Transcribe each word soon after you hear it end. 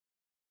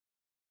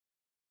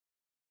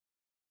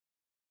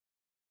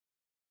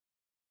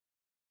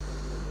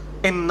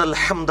ان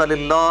الحمد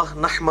للہ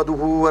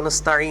نحمده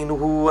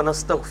ونستعینه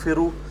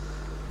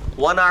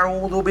ونستغفره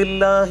ونعوذ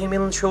باللہ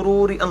من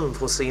شرور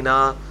انفسنا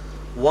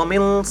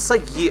ومن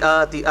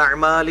سیئات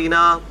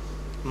اعمالنا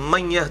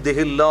من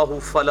يهده اللہ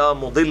فلا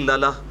مضل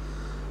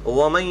له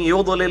ومن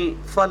يضلل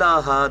فلا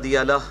هادی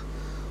له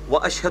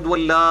واشهد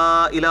ان لا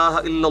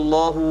الہ الا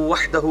اللہ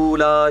وحدہ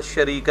لا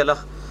شریک له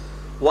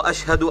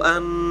واشهد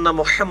ان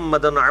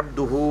محمدا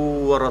عبدہ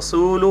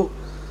ورسولہ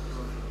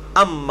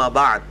اما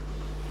بعد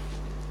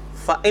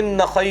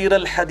فإن خير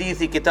الحديث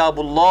كتاب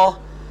الله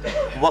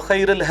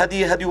وخير الهدي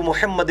هدي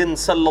محمد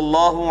صلى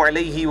الله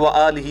عليه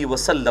وآله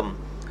وسلم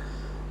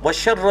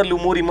وشر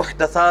الأمور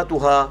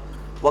محدثاتها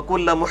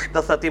وكل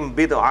محدثة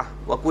بدعة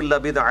وكل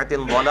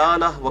بدعة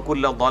ضلالة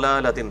وكل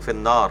ضلالة في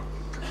النار.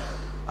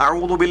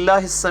 أعوذ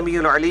بالله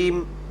السميع العليم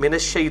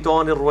من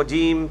الشيطان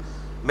الرجيم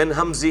من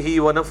همزه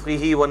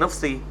ونفخه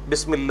ونفثه.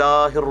 بسم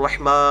الله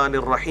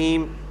الرحمن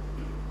الرحيم.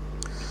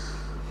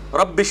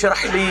 رب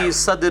اشرح لي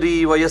صدري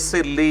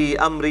ويسر لي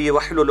امري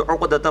واحلل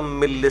عقدة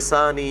من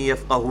لساني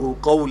يفقهوا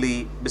قولي.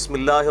 بسم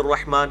الله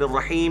الرحمن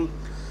الرحيم.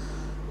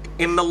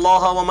 ان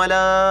الله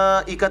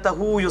وملائكته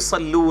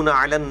يصلون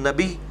على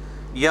النبي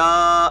يا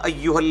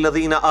ايها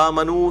الذين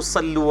امنوا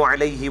صلوا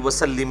عليه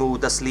وسلموا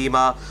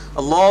تسليما.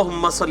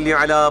 اللهم صل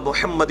على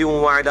محمد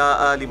وعلى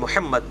ال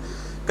محمد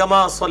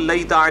كما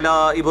صليت على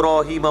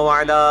ابراهيم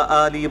وعلى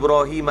ال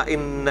ابراهيم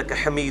انك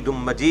حميد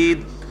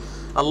مجيد.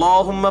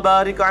 اللهم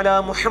بارك على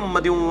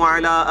محمد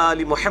وعلى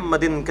آل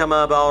محمد كما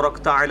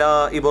باركت على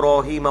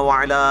إبراهيم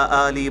وعلى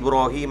آل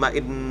إبراهيم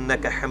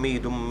إنك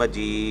حميد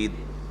مجيد.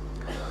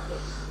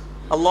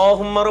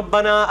 اللهم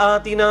ربنا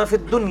آتنا في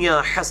الدنيا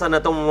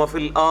حسنة وفي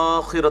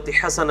الآخرة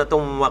حسنة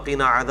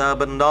وقنا عذاب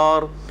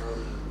النار.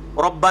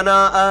 ربنا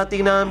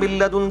آتنا من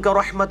لدنك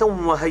رحمة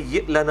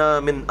وهيئ لنا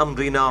من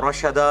أمرنا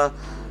رشدا.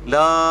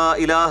 لا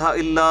إله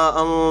إلا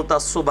أنت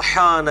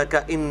سبحانك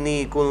إني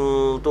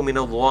كنت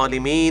من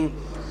الظالمين.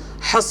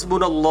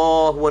 حسبنا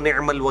اللہ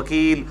ونعم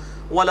الوکیل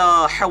ولا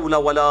حول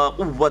ولا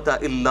قوة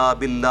الا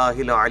باللہ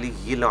العلی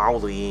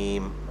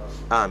العظیم.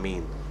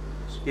 آمین.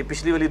 یہ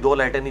پچھلی والی 2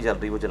 لائٹیں نہیں جل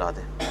رہی، وہ جلا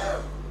دیں.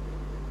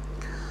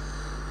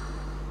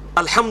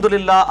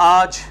 الحمدللہ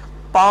آج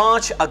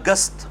 5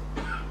 اگست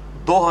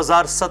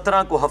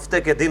 2017 کو ہفتے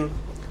کے دن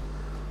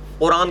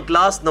قرآن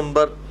کلاس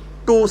نمبر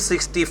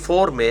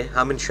 264 میں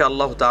ہم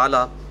انشاءاللہ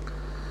تعالی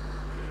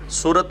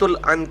سورۃ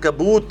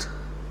العنکبوت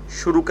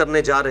شروع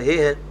کرنے جا رہے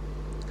ہیں.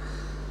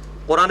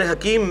 قرآن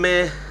حکیم میں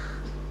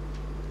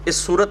اس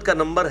سورت کا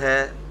نمبر ہے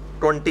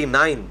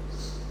 29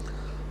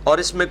 اور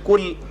اس میں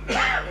کل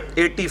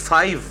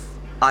 85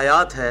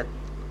 آیات ہیں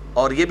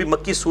اور یہ بھی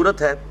مکی سورت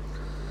ہے.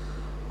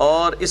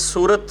 اور اس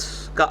سورت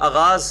کا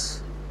آغاز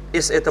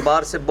اس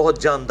اعتبار سے بہت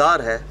جاندار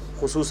ہے،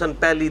 خصوصاً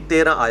پہلی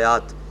 13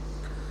 آیات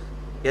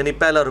یعنی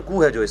پہلا رکوع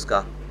ہے جو اس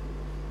کا،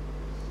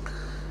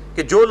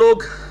 کہ جو لوگ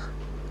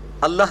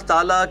اللہ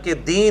تعالیٰ کے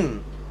دین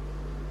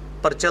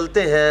پر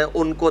چلتے ہیں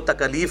ان کو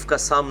تکالیف کا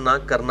سامنا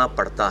کرنا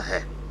پڑتا ہے.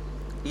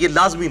 یہ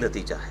لازمی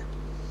نتیجہ ہے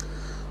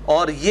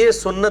اور یہ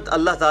سنت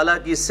اللہ تعالیٰ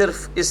کی صرف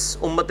اس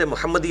امت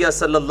محمدیہ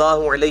صلی اللہ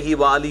علیہ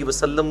وآلہ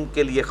وسلم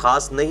کے لیے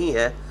خاص نہیں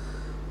ہے،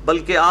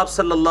 بلکہ آپ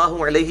صلی اللہ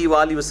علیہ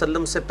وآلہ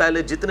وسلم سے پہلے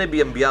جتنے بھی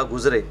انبیاء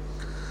گزرے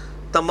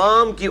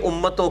تمام کی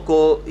امتوں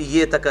کو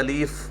یہ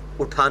تکالیف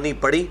اٹھانی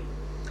پڑی.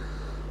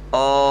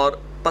 اور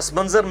پس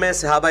منظر میں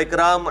صحابہ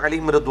اکرام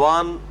علیہم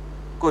رضوان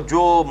کو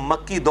جو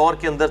مکی دور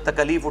کے اندر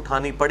تکالیف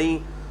اٹھانی پڑی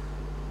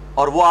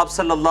اور وہ آپ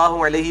صلی اللہ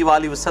علیہ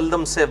وآلہ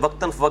وسلم سے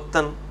وقتاً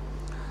فوقتاً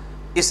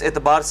اس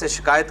اعتبار سے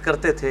شکایت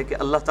کرتے تھے کہ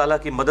اللہ تعالیٰ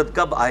کی مدد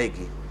کب آئے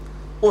گی،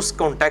 اس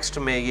کانٹیکسٹ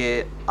میں یہ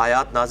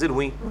آیات نازل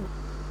ہوئیں.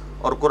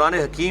 اور قرآن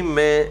حکیم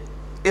میں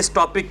اس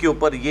ٹاپک کے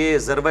اوپر یہ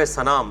ضربہ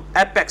سنام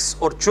ایپیکس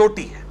اور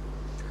چوٹی ہے.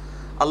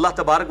 اللہ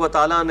تبارک و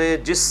تعالیٰ نے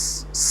جس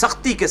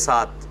سختی کے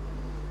ساتھ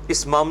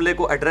اس معاملے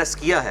کو ایڈریس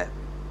کیا ہے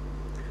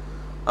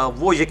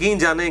وہ یقین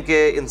جانیں کہ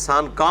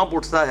انسان کانپ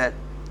اٹھتا ہے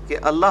کہ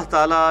اللہ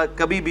تعالیٰ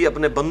کبھی بھی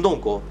اپنے بندوں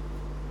کو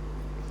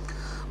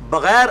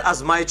بغیر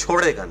آزمائے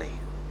چھوڑے گا نہیں.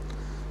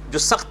 جو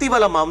سختی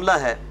والا معاملہ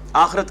ہے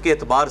آخرت کے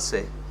اعتبار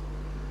سے،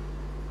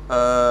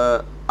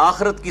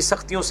 آخرت کی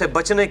سختیوں سے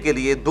بچنے کے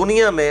لیے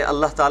دنیا میں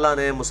اللہ تعالیٰ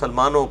نے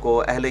مسلمانوں کو،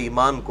 اہل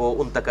ایمان کو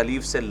ان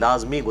تکالیف سے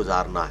لازمی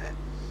گزارنا ہے.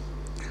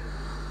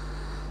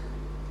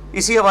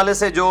 اسی حوالے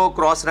سے جو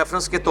کراس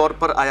ریفرنس کے طور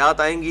پر آیات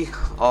آئیں گی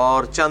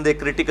اور چند ایک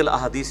کریٹیکل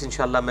احادیث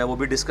انشاءاللہ میں وہ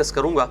بھی ڈسکس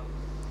کروں گا.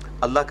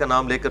 اللہ کا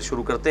نام لے کر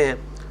شروع کرتے ہیں.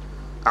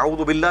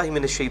 اعوذ باللہ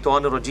من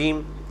الشیطان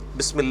الرجیم.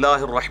 بسم اللہ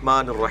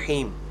الرحمن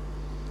الرحیم.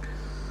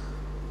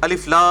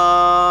 الف لام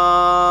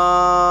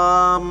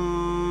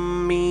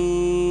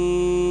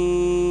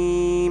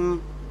میم.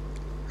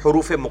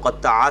 حروف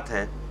مقطعات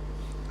ہیں.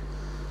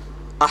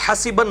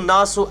 احسب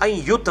الناس ان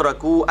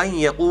یترکوا ان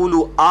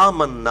یقولوا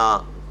آمنا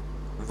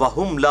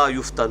وَهُمْ لَا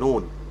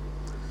يُفْتَنُونَ.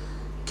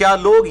 کیا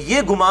لوگ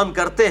یہ گمان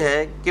کرتے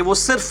ہیں کہ وہ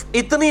صرف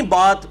اتنی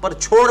بات پر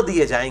چھوڑ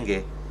دیے جائیں گے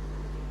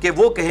کہ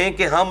وہ کہیں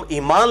کہ ہم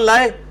ایمان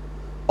لائے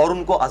اور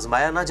ان کو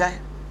آزمایا نہ جائے؟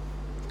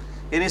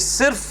 یعنی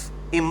صرف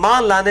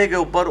ایمان لانے کے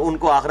اوپر ان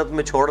کو آخرت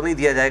میں چھوڑ نہیں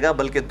دیا جائے گا،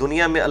 بلکہ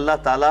دنیا میں اللہ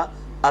تعالیٰ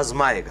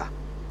آزمائے گا.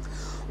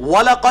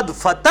 وَلَقَدْ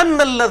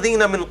فَتَنَّ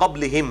الَّذِينَ مِن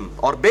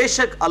قَبْلِهِمْ، اور بے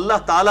شک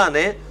اللہ تعالیٰ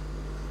نے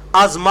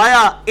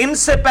آزمایا ان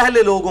سے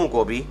پہلے لوگوں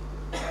کو بھی.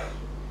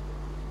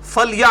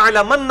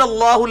 فَلْيَعْلَمَنَّ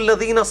اللَّهُ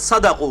الَّذِينَ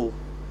صَدَقُوا،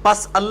 پس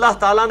اللہ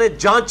تعالیٰ نے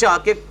جانچا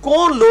کہ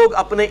کون لوگ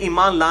اپنے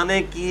ایمان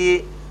لانے کی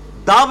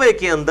دعوے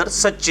کے اندر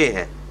سچے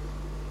ہیں.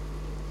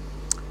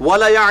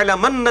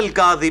 وَلَيَعْلَمَنَّ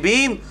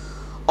الْكَاذِبِينَ،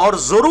 اور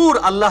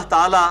ضرور اللہ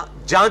تعالیٰ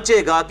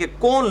جانچے گا کہ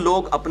کون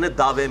لوگ اپنے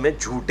دعوے میں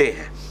جھوٹے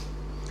ہیں.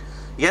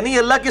 یعنی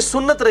اللہ کی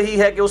سنت رہی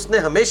ہے کہ اس نے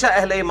ہمیشہ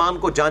اہل ایمان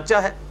کو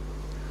جانچا ہے.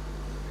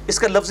 اس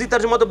کا لفظی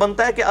ترجمہ تو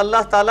بنتا ہے کہ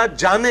اللہ تعالیٰ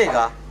جانے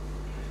گا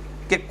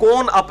کہ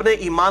کون اپنے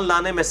ایمان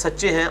لانے میں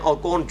سچے ہیں اور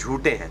کون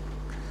جھوٹے ہیں.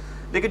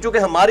 لیکن چونکہ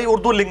ہماری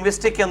اردو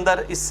لنگوسٹک کے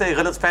اندر اس سے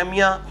غلط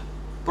فہمیاں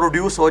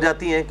پروڈیوس ہو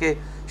جاتی ہیں کہ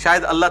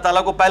شاید اللہ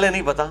تعالیٰ کو پہلے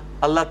نہیں پتا،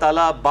 اللہ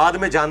تعالیٰ بعد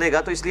میں جانے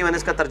گا، تو اس لیے میں نے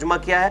اس کا ترجمہ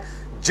کیا ہے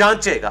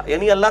جانچے گا.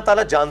 یعنی اللہ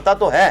تعالیٰ جانتا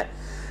تو ہے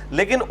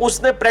لیکن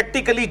اس نے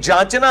پریکٹیکلی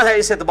جانچنا ہے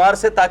اس اعتبار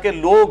سے تاکہ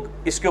لوگ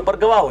اس کے اوپر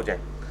گواہ ہو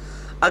جائیں.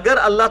 اگر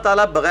اللہ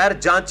تعالیٰ بغیر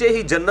جانچے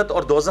ہی جنت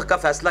اور دوزخ کا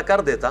فیصلہ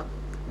کر دیتا،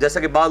 جیسا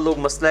کہ بعض لوگ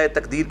مسئلہ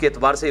تقدیر کے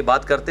اعتبار سے یہ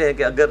بات کرتے ہیں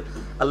کہ اگر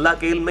اللہ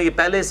کے علم میں یہ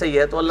پہلے سے ہی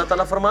ہے تو اللہ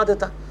تعالیٰ فرما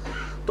دیتا،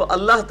 تو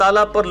اللہ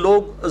تعالیٰ پر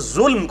لوگ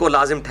ظلم کو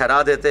لازم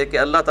ٹھہرا دیتے کہ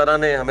اللہ تعالیٰ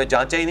نے ہمیں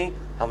جانچا ہی نہیں،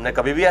 ہم نے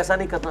کبھی بھی ایسا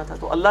نہیں کرنا تھا.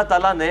 تو اللہ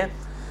تعالیٰ نے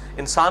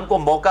انسان کو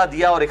موقع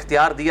دیا اور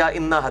اختیار دیا.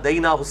 انا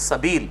ہدیناہ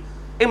السبیل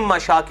اما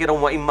شاکرا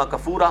و اما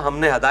کفورا، ہم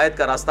نے ہدایت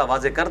کا راستہ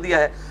واضح کر دیا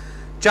ہے،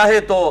 چاہے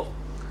تو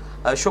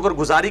شکر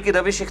گزاری کی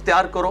روش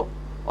اختیار کرو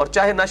اور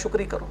چاہے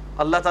ناشکری کرو.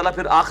 اللہ تعالیٰ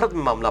پھر آخرت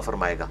میں معاملہ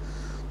فرمائے گا.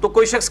 تو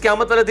کوئی شخص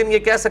قیامت والے دن یہ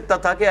کہہ سکتا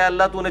تھا کہ اے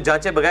اللہ تو نے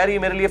جانچے بغیر ہی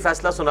میرے لیے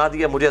فیصلہ سنا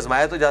دیا، مجھے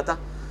آزمایا تو جاتا،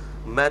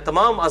 میں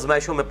تمام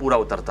آزمائشوں میں پورا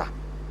اترتا.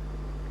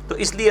 تو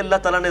اس لیے اللہ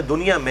تعالیٰ نے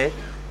دنیا میں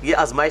یہ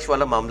آزمائش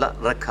والا معاملہ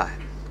رکھا ہے.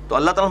 تو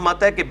اللہ تعالیٰ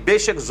فرماتا ہے کہ بے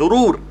شک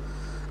ضرور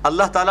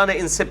اللہ تعالیٰ نے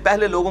ان سے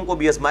پہلے لوگوں کو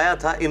بھی آزمایا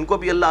تھا، ان کو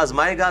بھی اللہ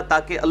آزمائے گا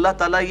تاکہ اللہ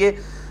تعالیٰ یہ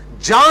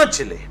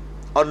جانچ لے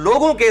اور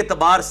لوگوں کے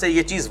اعتبار سے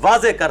یہ چیز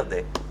واضح کر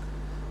دے،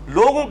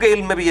 لوگوں کے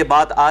علم میں بھی یہ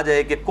بات آ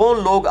جائے کہ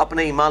کون لوگ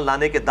اپنے ایمان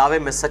لانے کے دعوے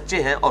میں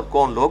سچے ہیں اور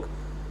کون لوگ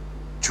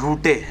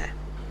جھوٹے ہیں.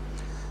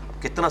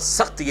 کتنا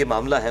سخت یہ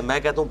معاملہ ہے. میں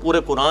کہتا ہوں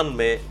پورے قرآن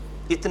میں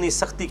اتنی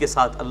سختی کے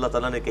ساتھ اللہ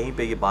تعالیٰ نے کہیں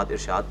پہ یہ بات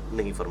ارشاد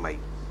نہیں فرمائی.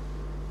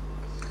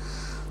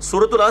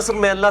 سورۃ العصر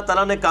میں اللہ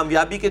تعالیٰ نے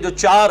کامیابی کے جو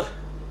 4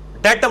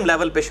 ڈیٹم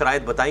لیول پہ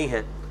شرائط بتائی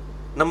ہیں.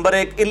 نمبر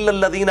 1 الا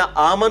الذین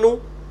آمنوا،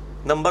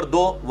 نمبر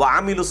 2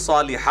 وعملوا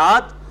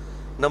الصالحات،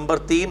 نمبر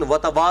 3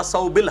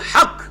 وتواصوا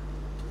بالحق،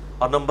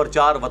 اور نمبر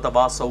 4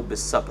 وتواصوا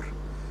بالصبر.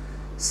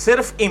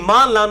 صرف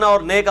ایمان لانا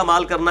اور نیک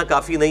اعمال کرنا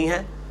کافی نہیں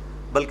ہے،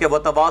 بلکہ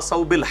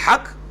وتواصوا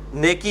بالحق،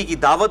 نیکی کی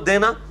دعوت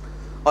دینا،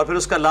 اور پھر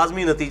اس کا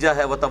لازمی نتیجہ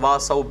ہے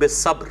وتواصوا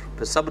بالصبر.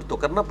 پھر صبر تو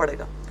کرنا پڑے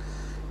گا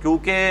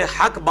کیونکہ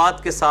حق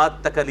بات کے ساتھ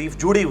تکالیف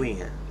جڑی ہوئی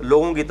ہیں،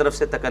 لوگوں کی طرف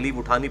سے تکالیف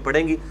اٹھانی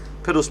پڑیں گی،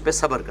 پھر اس پہ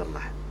صبر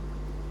کرنا ہے.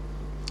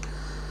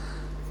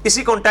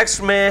 اسی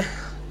کانٹیکسٹ میں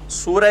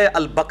سورہ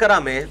البقرہ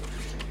میں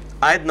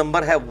آیت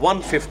نمبر ہے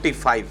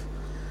 155.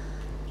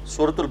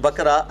 سورۃ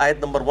البقرہ آیت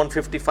نمبر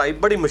 155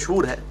 بڑی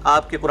مشہور ہے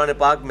آپ کے قرآن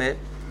پاک میں،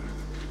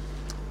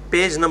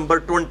 پیج نمبر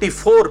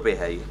 24 پہ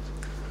ہے. یہ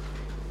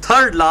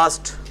 3rd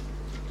لاسٹ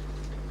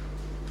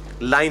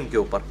لائن کے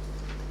اوپر،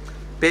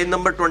 پیج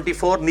نمبر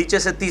 24 نیچے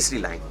سے 3ری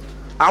لائن.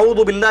 اعوذ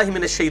باللہ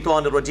من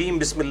الشیطان الرجیم،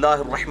 بسم اللہ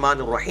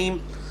الرحمن الرحیم.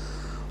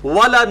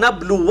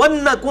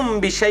 وَلَنَبْلُوَنَّكُمْ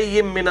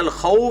بِشَيْءٍ مِّنَ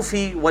الْخَوْفِ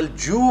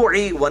وَالْجُوعِ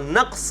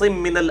وَالنَّقْصٍ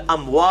مِّنَ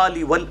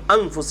الْأَمْوَالِ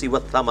وَالْأَنفُسِ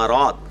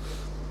وَالثَّمَرَاتِ،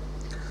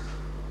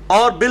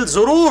 اور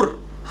بالضرور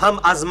ہم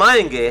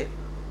آزمائیں گے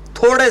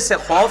تھوڑے سے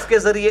خوف کے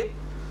ذریعے،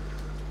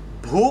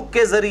 بھوک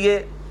کے ذریعے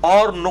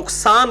اور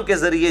نقصان کے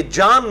ذریعے،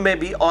 جان میں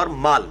بھی اور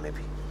مال میں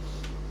بھی.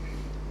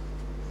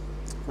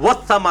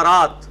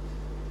 والثمرات،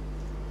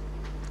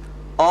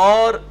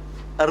 اور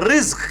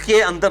رزق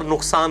کے اندر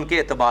نقصان کے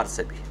اعتبار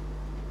سے بھی.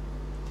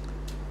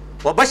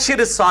 وبشر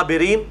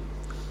الصابرین،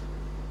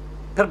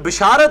 پھر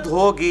بشارت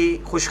ہوگی،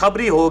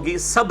 خوشخبری ہوگی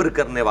صبر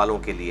کرنے والوں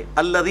کے لیے.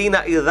 الذین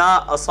اذا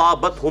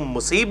اصابتہم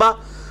مصیبہ،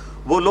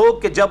 وہ لوگ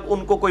کہ جب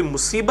ان کو کوئی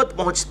مصیبت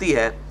پہنچتی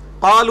ہے،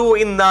 قالوا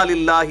انا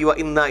للہ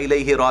وانا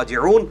الیہ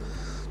راجعون،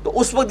 تو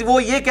اس وقت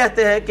وہ یہ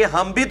کہتے ہیں کہ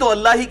ہم بھی تو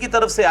اللہ ہی کی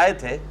طرف سے آئے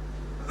تھے،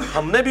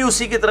 ہم نے بھی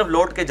اسی کی طرف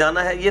لوٹ کے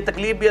جانا ہے، یہ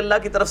تکلیف بھی اللہ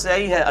کی طرف سے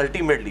آئی ہے،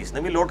 الٹیمیٹلی اس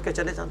نے بھی لوٹ کے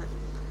چلے جانا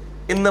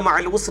ہے. ان مع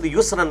العسر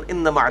یسرا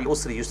ان مع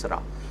العسر یسرا،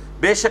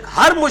 بے شک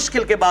ہر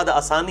مشکل کے بعد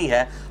آسانی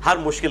ہے، ہر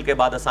مشکل کے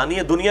بعد آسانی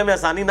ہے. دنیا میں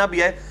آسانی نہ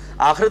بھی ہے،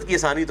 آخرت کی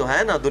آسانی تو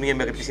ہے نا، دنیا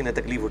میں اگر کسی نے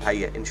تکلیف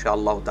اٹھائی ہے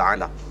انشاءاللہ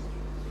تعالی.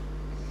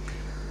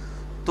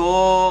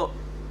 تو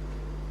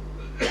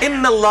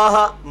ان اللہ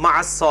مع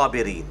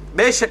الصابرین،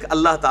 بے شک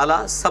اللہ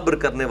تعالیٰ صبر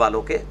کرنے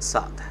والوں کے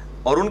ساتھ ہے.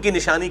 اور ان کی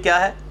نشانی کیا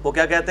ہے؟ وہ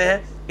کیا کہتے ہیں؟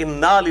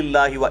 انا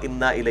للہ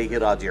وانا الیہ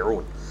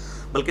راجعون.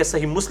 بلکہ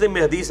صحیح مسلم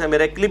میں حدیث ہے،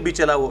 میرا ایک کلپ بھی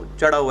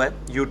چڑھا ہوا ہے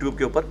یوٹیوب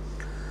کے اوپر،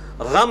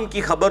 غم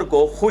کی خبر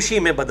کو خوشی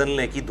میں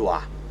بدلنے کی دعا،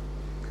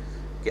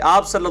 کہ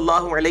آپ صلی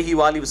اللہ علیہ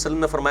وآلہ وسلم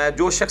نے فرمایا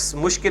جو شخص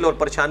مشکل اور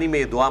پریشانی میں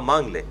یہ دعا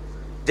مانگ لے،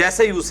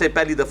 جیسے ہی اسے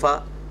پہلی دفعہ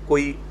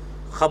کوئی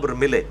خبر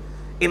ملے،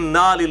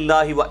 انا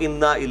للہ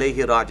وانا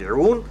الیہ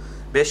راجعون،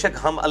 بے شک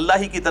ہم اللہ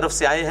ہی کی طرف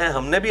سے آئے ہیں،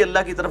 ہم نے بھی اللہ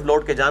کی طرف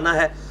لوٹ کے جانا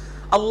ہے،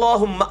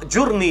 اللہم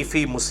اجرنی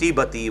فی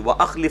مصیبتی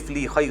واخلف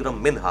لی خیرا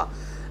منہا،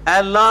 اے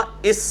اللہ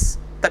اس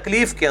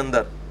تکلیف کے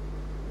اندر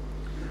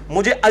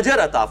مجھے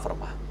اجر عطا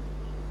فرما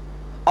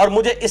اور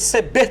مجھے اس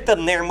سے بہتر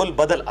نعم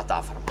البدل عطا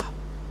فرما۔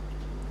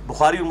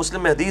 بخاری اور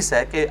مسلم میں حدیث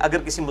ہے کہ اگر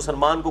کسی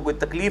مسلمان کو کوئی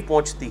تکلیف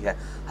پہنچتی ہے،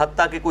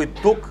 حتیٰ کہ کوئی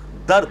دکھ،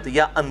 درد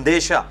یا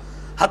اندیشہ،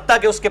 حتیٰ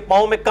کہ اس کے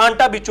پاؤں میں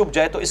کانٹا بھی چبھ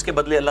جائے، تو اس کے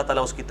بدلے اللہ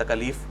تعالیٰ اس کی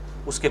تکلیف،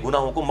 اس کے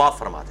گناہوں کو معاف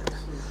فرما دیتا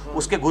ہے،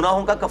 اس کے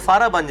گناہوں کا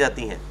کفارہ بن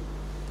جاتی ہیں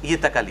یہ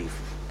تکلیف۔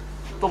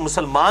 تو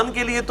مسلمان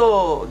کے لیے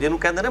تو جنہوں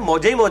کہتے ہیں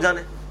موجے ہی موجہ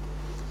نے،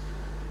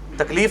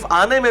 تکلیف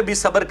آنے میں بھی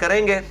صبر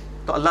کریں گے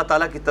تو اللہ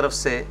تعالیٰ کی طرف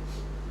سے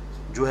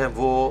جو ہے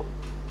وہ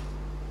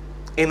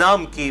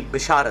انعام کی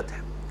بشارت ہے۔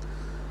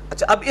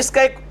 اچھا، اب اس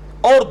کا ایک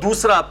اور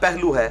دوسرا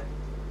پہلو ہے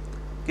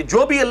کہ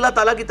جو بھی اللہ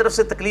تعالیٰ کی طرف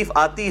سے تکلیف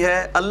آتی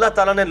ہے، اللہ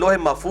تعالیٰ نے لوح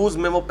محفوظ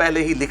میں وہ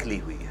پہلے ہی لکھ لی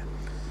ہوئی ہے۔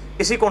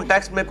 اسی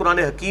کانٹیکسٹ میں قرآن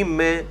حکیم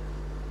میں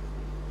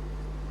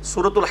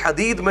سورۃ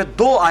الحدید میں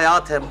 2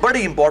 آیات ہیں،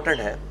 بڑی امپورٹنٹ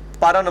ہے۔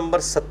 پارہ نمبر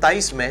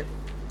 27 میں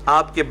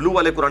آپ کے بلو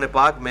والے قرآن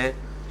پاک میں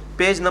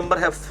پیج نمبر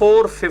ہے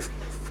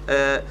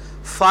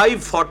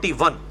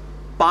 541،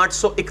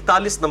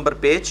 541 نمبر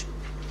پیج،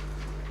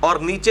 اور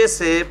نیچے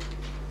سے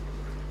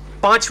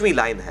 5ویں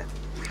لائن ہے،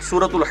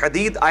 سورۃ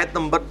الحدید آیت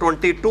نمبر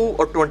 22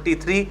 اور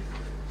 23،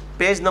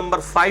 پیج نمبر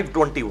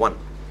 521۔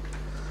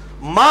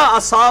 ما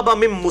اصاب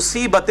من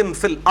مصیبت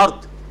فی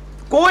الارض،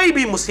 کوئی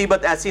بھی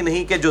مصیبت ایسی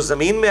نہیں کہ جو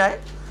زمین میں آئے،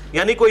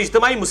 یعنی کوئی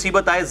اجتماعی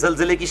مصیبت آئے،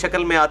 زلزلے کی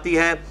شکل میں آتی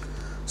ہے،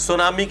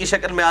 سونامی کی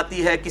شکل میں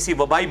آتی ہے، کسی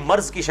وبائی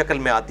مرض کی شکل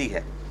میں آتی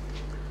ہے،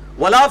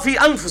 ولا فی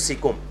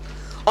انفسکم،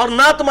 اور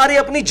نہ تمہاری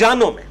اپنی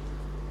جانوں میں،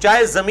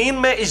 چاہے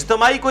زمین میں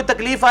اجتماعی کوئی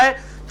تکلیف آئے،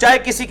 چاہے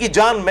کسی کی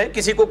جان میں،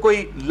 کسی کو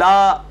کوئی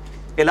لا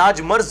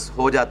علاج مرض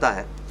ہو جاتا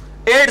ہے،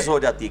 ایڈز ہو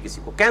جاتی ہے،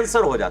 کسی کو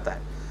کینسر ہو جاتا ہے،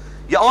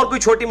 یا اور کوئی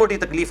چھوٹی موٹی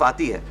تکلیف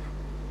آتی ہے،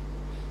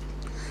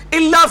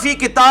 الا فی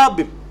کتاب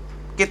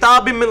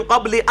من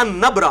قبل ان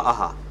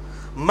نبرأها،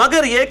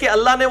 مگر یہ کہ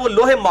اللہ نے وہ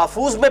لوح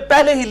محفوظ میں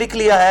پہلے ہی لکھ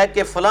لیا ہے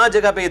کہ فلاں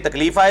جگہ پہ یہ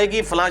تکلیف آئے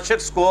گی، فلاں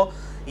شخص کو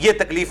یہ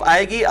تکلیف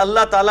آئے گی۔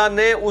 اللہ تعالیٰ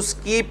نے اس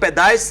کی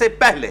پیدائش سے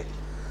پہلے،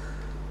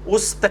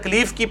 اس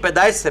تکلیف کی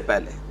پیدائش سے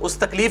پہلے، اس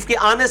تکلیف کے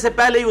آنے سے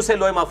پہلے ہی اسے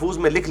لوح محفوظ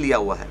میں لکھ لیا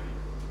ہوا ہے۔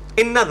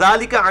 ان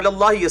ذالک علی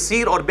اللہ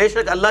یسیر، اور بے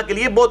شک اللہ کے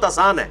لیے بہت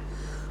آسان ہے،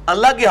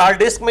 اللہ کی ہارڈ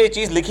ڈسک میں یہ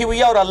چیز لکھی ہوئی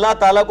ہے، اور اللہ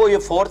تعالیٰ کو یہ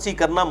فورس ہی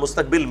کرنا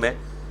مستقبل میں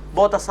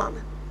بہت آسان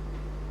ہے۔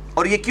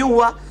 اور یہ کیوں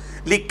ہوا؟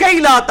 لِكَيْ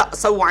لَا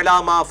تَأْسَوْا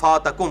عَلَى مَا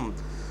فَاتَكُمْ،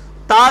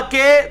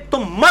 تاکہ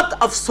تم مت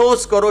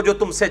افسوس کرو جو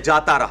تم سے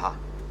جاتا رہا،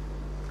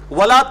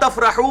 وَلَا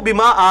تَفْرَحُوا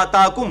بِمَا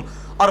آتَاكُمْ،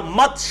 اور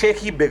مت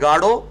شیخی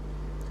بگاڑو،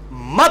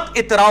 مت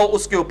اتراؤ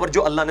اس کے اوپر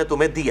جو اللہ نے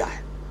تمہیں دیا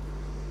ہے۔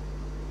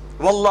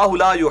 وَاللَّهُ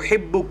لَا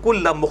يُحِبُّ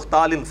كُلَّ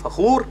مُخْتَالٍ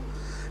فَخُورٍ،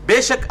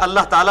 بے شک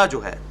اللہ تعالیٰ جو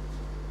ہے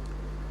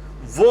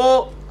وہ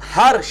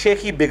ہر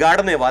شیخی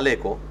بگاڑنے والے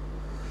کو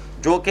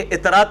جو کہ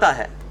اتراتا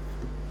ہے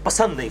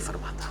پسند نہیں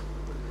فرماتا۔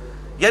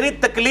 یعنی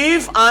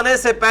تکلیف آنے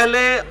سے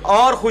پہلے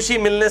اور خوشی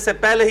ملنے سے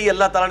پہلے ہی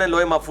اللہ تعالیٰ نے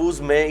لوح محفوظ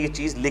میں یہ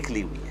چیز لکھ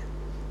لی ہوئی ہے،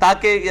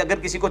 تاکہ اگر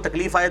کسی کو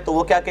تکلیف آئے تو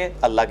وہ کیا کہے؟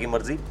 اللہ کی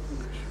مرضی،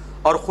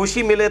 اور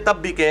خوشی ملے تب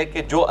بھی کہے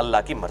کہ جو اللہ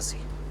کی مرضی۔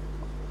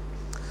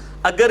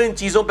 اگر ان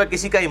چیزوں پہ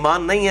کسی کا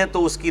ایمان نہیں ہے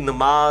تو اس کی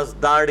نماز،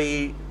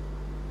 داڑھی،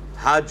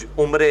 حج،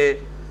 عمرے،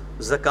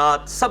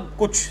 زکوٰۃ، سب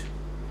کچھ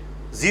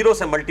زیرو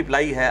سے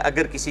ملٹیپلائی ہے،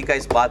 اگر کسی کا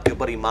اس بات کے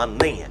اوپر ایمان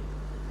نہیں ہے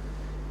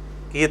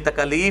کہ یہ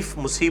تکالیف،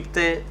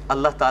 مصیبتیں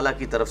اللہ تعالیٰ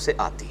کی طرف سے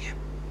آتی ہیں۔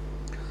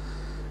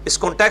 اس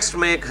کانٹیکسٹ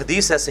میں ایک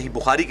حدیث ہے صحیح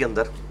بخاری کے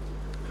اندر،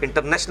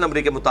 انٹرنیشنل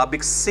نمبر کے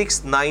مطابق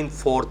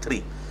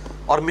 6943،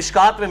 اور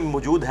مشکات میں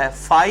موجود ہے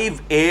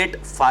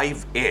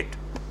 5858،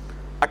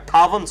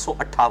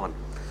 5858۔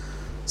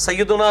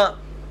 سیدنا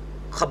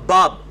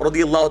خباب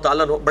رضی اللہ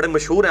تعالیٰ عنہ بڑے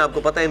مشہور ہیں، آپ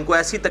کو پتہ ہے، ان کو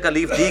ایسی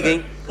تکالیف دی گئی،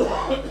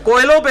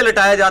 کوئلوں پہ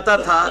لٹایا جاتا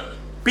تھا،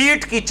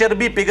 پیٹھ کی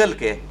چربی پگھل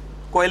کے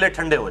کوئلے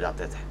ٹھنڈے ہو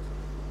جاتے تھے۔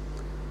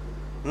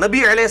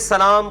 نبی علیہ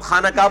السلام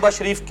خانہ کعبہ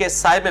شریف کے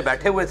سائے میں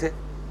بیٹھے ہوئے تھے،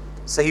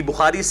 صحیح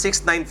بخاری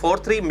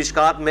 6943،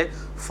 مشکات میں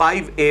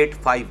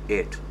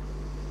 5858۔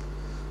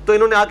 تو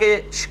انہوں نے آ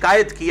کے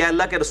شکایت کیا،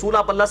 اللہ کے رسول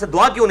آپ اللہ سے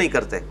دعا کیوں نہیں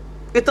کرتے؟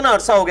 اتنا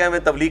عرصہ ہو گیا ہمیں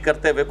تبلیغ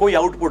کرتے ہوئے، کوئی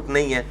آؤٹ پٹ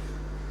نہیں ہے،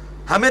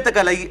 ہمیں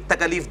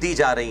تکالیف دی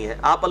جا رہی ہیں،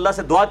 آپ اللہ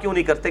سے دعا کیوں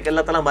نہیں کرتے کہ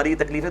اللہ تعالیٰ ہماری یہ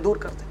تکلیفیں دور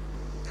کر دیں؟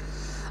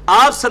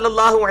 آپ صلی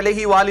اللہ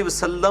علیہ وآلہ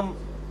وسلم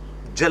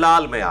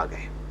جلال میں آ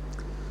گئے،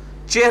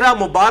 چہرہ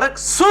مبارک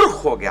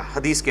سرخ ہو گیا،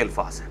 حدیث کے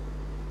الفاظ ہیں،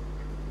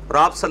 اور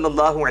آپ صلی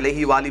اللہ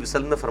علیہ وآلہ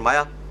وسلم نے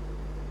فرمایا،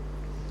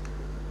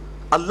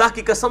 اللہ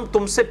کی قسم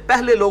تم سے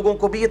پہلے لوگوں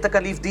کو بھی یہ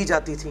تکلیف دی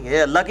جاتی تھی،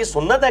 یہ اللہ کی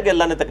سنت ہے کہ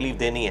اللہ نے تکلیف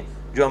دینی ہے،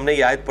 جو ہم نے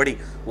یہ آیت پڑھی،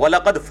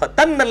 وَلَقَدْ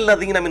فَتَنَّ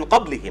الَّذِينَ مِن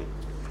قَبْلِهِمْ،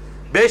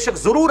 بے شک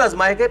ضرور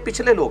آزمائے گئے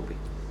پچھلے لوگ بھی۔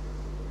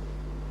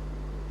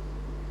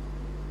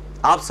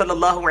 آپ صلی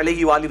اللہ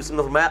علیہ وآلہ وسلم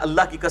نے فرمایا،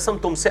 اللہ کی قسم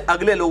تم سے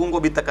اگلے لوگوں کو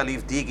بھی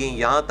تکلیف دی گئی،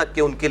 یہاں تک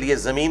کہ ان کے لیے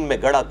زمین میں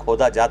گڑھا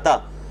کھودا جاتا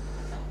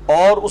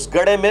اور اس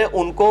گڑھے میں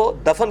ان کو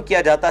دفن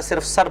کیا جاتا،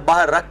 صرف سر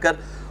باہر رکھ کر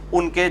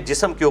ان کے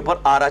جسم کے اوپر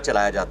آرا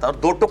چلایا جاتا اور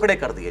 2 ٹکڑے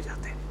کر دیے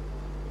جاتے۔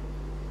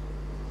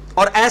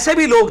 اور ایسے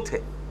بھی لوگ تھے،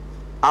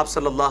 آپ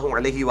صلی اللہ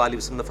علیہ وآلہ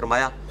وسلم نے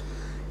فرمایا،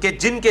 کہ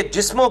جن کے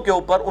جسموں کے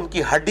اوپر ان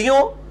کی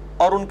ہڈیوں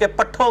اور ان کے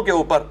پٹھوں کے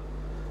اوپر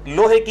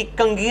لوہے کی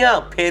کنگیاں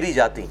پھیری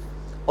جاتی،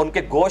 ان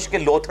کے گوشت کے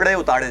لوتھڑے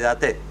اتارے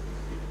جاتے،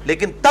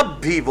 لیکن تب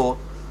بھی وہ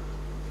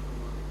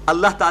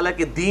اللہ تعالیٰ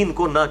کے دین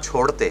کو نہ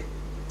چھوڑتے۔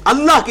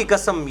 اللہ کی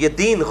قسم یہ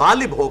دین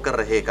غالب ہو کر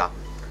رہے گا،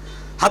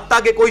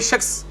 حتیٰ کہ کوئی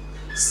شخص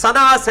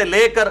صنعاء سے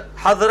لے کر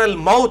حضر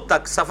الموت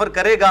تک سفر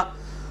کرے گا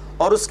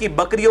اور اس کی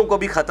بکریوں کو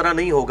بھی خطرہ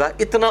نہیں ہوگا،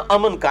 اتنا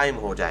امن قائم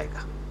ہو جائے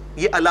گا۔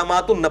 یہ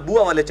علامات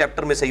النبوہ والے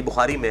چیپٹر میں صحیح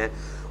بخاری میں ہے۔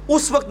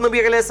 اس وقت نبی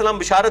علیہ السلام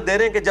بشارت دے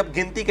رہے ہیں کہ جب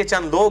گنتی کے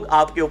چند لوگ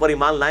آپ کے اوپر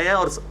ایمان لائے ہیں،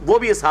 اور وہ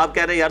بھی اصحاب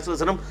کہہ رہے ہیں یا رسول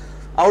اللہ علیہ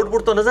وسلم آؤٹ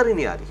پٹ تو نظر ہی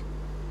نہیں آ رہی۔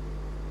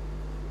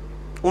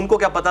 ان کو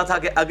کیا پتا تھا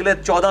کہ اگلے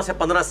 14 سے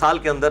 15 سال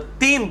کے اندر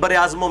 3 بر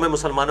اعظموں میں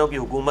مسلمانوں کی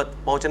حکومت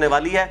پہنچنے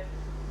والی ہے،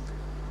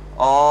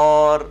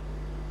 اور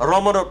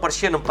رومن اور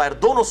پرشین امپائر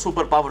دونوں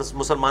سپر پاورز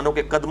مسلمانوں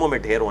کے قدموں میں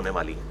ڈھیر ہونے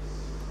والی ہیں۔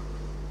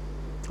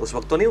 اس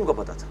وقت تو نہیں ان کو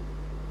پتا تھا،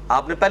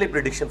 آپ نے پہلی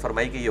پریڈکشن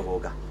فرمائی کہ یہ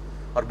ہوگا۔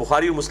 اور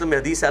بخاری و مسلم میں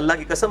حدیث ہے، اللہ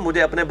کی قسم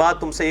مجھے اپنے بعد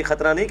تم سے یہ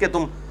خطرہ نہیں کہ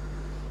تم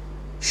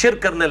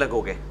شرک کرنے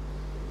لگو گے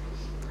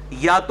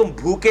یا تم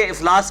بھوکے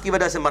افلاس کی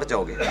وجہ سے مر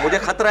جاؤ گے، مجھے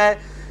خطرہ ہے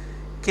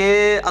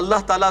کہ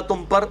اللہ تعالیٰ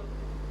تم پر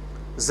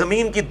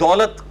زمین کی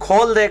دولت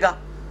کھول دے گا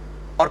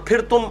اور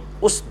پھر تم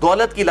اس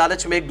دولت کی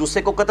لالچ میں ایک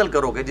دوسرے کو قتل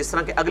کرو گے، جس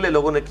طرح کہ اگلے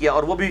لوگوں نے کیا،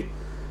 اور وہ بھی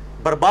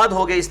برباد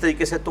ہو گئے، اس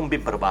طریقے سے تم بھی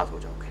برباد ہو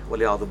جاؤ گے،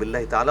 وَلِعَوْذُ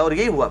بِاللَّهِ تعالیٰ۔ اور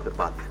یہی ہوا پھر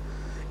بعد میں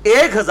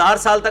 1000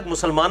 سال تک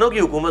مسلمانوں کی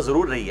حکومت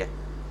ضرور رہی ہے،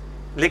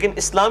 لیکن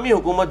اسلامی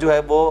حکومت جو ہے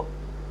وہ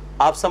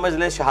آپ سمجھ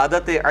لیں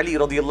شہادت علی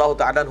رضی اللہ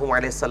تعالیٰ عنہ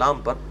علیہ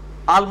السلام پر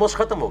آلموسٹ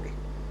ختم ہو گئی۔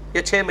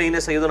 یہ 6 مہینے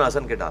سیدنا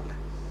حسن کے ڈال رہے،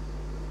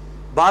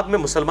 بعد میں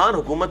مسلمان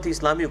حکومت تھی،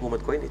 اسلامی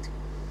حکومت کوئی نہیں تھی۔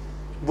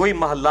 وہی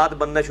محلات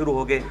بننا شروع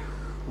ہو گئے،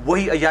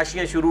 وہی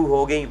عیاشیاں شروع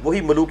ہو گئیں،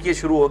 وہی ملوکیت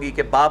شروع ہو گئی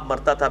کہ باپ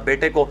مرتا تھا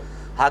بیٹے کو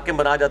حاکم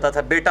بنا جاتا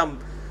تھا، بیٹا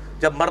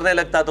جب مرنے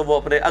لگتا تو وہ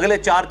اپنے اگلے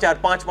 4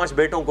 5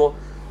 بیٹوں کو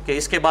کہ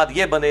اس کے بعد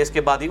یہ بنے، اس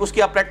کے بعد یہ۔ اس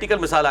کی آپ پریکٹیکل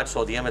مثال آج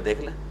سعودیہ میں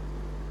دیکھ لیں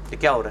کہ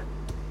کیا ہو رہا ہے۔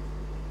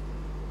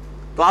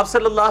 تو آپ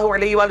صلی اللہ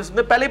علیہ وآلہ وسلم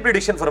نے پہلے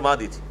پریڈکشن فرما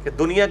دی تھی کہ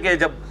دنیا کے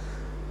جب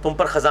تم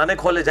پر خزانے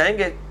کھولے جائیں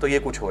گے تو یہ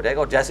کچھ ہو جائے گا،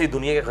 اور جیسے ہی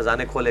دنیا کے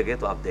خزانے کھولے گئے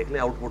تو آپ دیکھ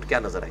لیں آؤٹ پٹ کیا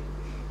نظر آئی۔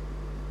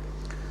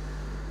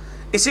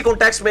 اسی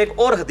کانٹیکسٹ میں ایک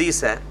اور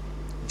حدیث ہے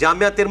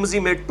جامعہ ترمذی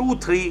میں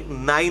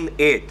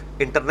 2398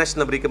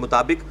 انٹرنیشنل نمبر کے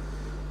مطابق،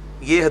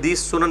 یہ حدیث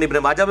سنن ابن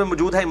ماجہ میں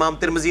موجود ہے، امام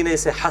ترمذی نے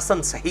اسے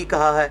حسن صحیح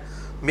کہا ہے،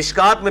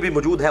 مشکات میں بھی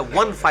موجود ہے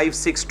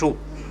 1562۔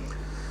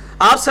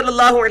 آپ صلی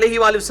اللہ علیہ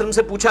وآلہ وسلم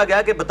سے پوچھا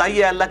گیا کہ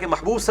بتائیے اللہ کے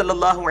محبوب صلی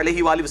اللہ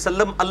علیہ وآلہ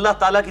وسلم، اللہ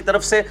تعالیٰ کی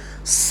طرف سے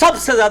سب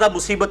سے زیادہ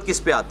مصیبت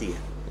کس پہ آتی ہے،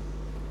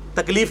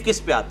 تکلیف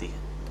کس پہ آتی ہے؟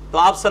 تو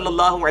آپ صلی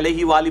اللہ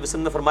علیہ وآلہ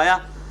وسلم نے فرمایا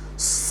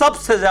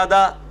سب سے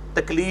زیادہ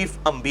تکلیف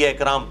انبیاء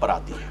اکرام پر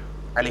آتی ہے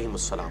علیہم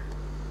السلام۔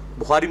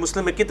 بخاری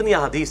مسلم میں کتنی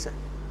حدیث ہے،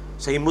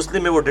 صحیح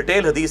مسلم میں وہ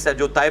ڈیٹیل حدیث ہے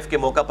جو طائف کے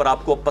موقع پر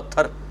آپ کو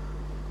پتھر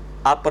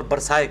آپ پر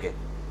برسائے گئے،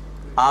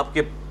 آپ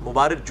کے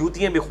مبارک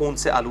جوتیاں بھی خون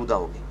سے آلودہ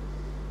ہو گئی۔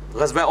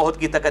 غزوہ احد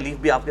کی تکالیف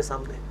بھی آپ کے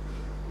سامنے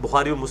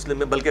بخاری و مسلم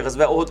میں، بلکہ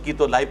غزوہ احد کی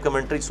تو لائیو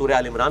کمنٹری سورہ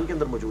آل عمران کے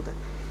اندر موجود ہے۔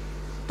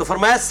 تو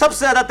فرمایا سب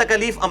سے زیادہ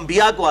تکالیف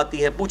انبیاء کو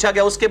آتی ہے۔ پوچھا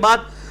گیا اس کے بعد،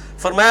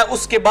 فرمایا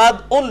اس کے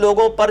بعد ان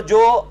لوگوں پر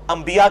جو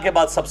انبیاء کے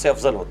بعد سب سے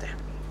افضل ہوتے ہیں،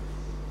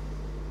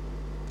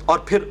 اور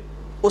پھر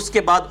اس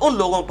کے بعد ان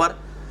لوگوں پر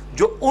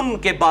جو ان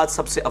کے بعد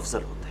سب سے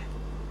افضل ہوتے ہیں۔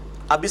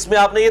 اب اس میں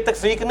آپ نے یہ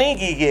تفریق نہیں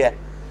کی گئی ہے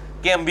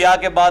کہ انبیاء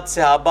کے بعد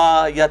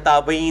صحابہ یا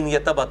تابعین یا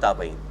تبع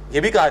تابعین، یہ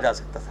بھی کہا جا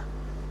سکتا تھا،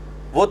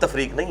 وہ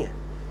تفریق نہیں ہے۔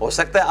 ہو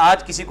سکتا ہے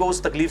آج کسی کو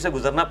اس تکلیف سے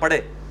گزرنا پڑے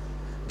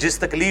جس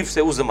تکلیف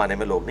سے اس زمانے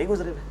میں لوگ نہیں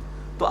گزرے ہوئے،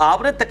 تو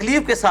آپ نے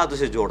تکلیف کے ساتھ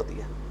اسے جوڑ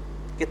دیا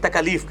کہ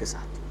تکالیف کے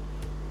ساتھ۔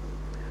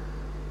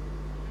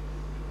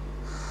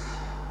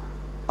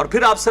 اور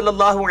پھر آپ صلی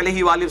اللہ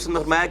علیہ وآلہ وسلم نے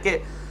فرمایا کہ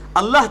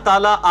اللہ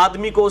تعالیٰ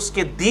آدمی کو اس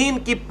کے دین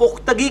کی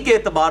پختگی کے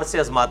اعتبار سے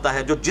آزماتا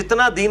ہے، جو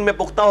جتنا دین میں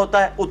پختہ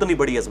ہوتا ہے اتنی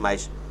بڑی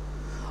آزمائش،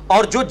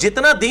 اور جو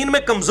جتنا دین میں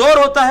کمزور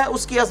ہوتا ہے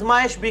اس کی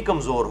آزمائش بھی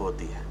کمزور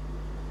ہوتی ہے،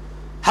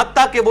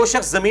 حتیٰ کہ وہ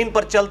شخص زمین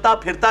پر چلتا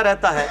پھرتا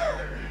رہتا ہے،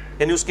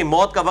 یعنی اس کی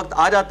موت کا وقت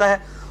آ جاتا ہے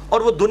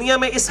اور وہ دنیا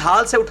میں اس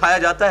حال سے اٹھایا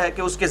جاتا ہے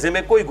کہ اس کے ذمہ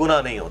کوئی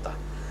گناہ نہیں ہوتا،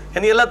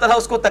 یعنی اللہ تعالیٰ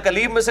اس کو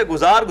تکلیف میں سے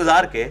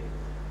گزار کے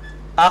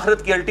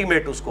آخرت کی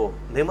الٹیمیٹ اس کو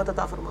نعمت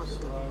عطا فرما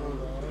دیتا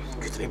ہے۔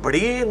 کتنی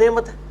بڑی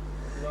نعمت ہے،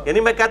 یعنی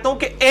میں کہتا ہوں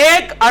کہ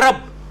 1 ارب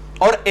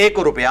اور 1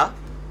 روپیہ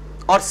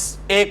اور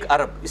 1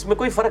 ارب اس میں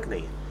کوئی فرق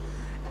نہیں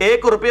ہے۔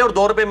 1 روپے اور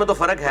 2 روپے میں تو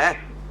فرق ہے،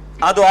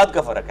 آدھ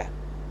کا فرق ہے،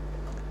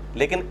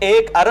 لیکن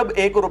 1 ارب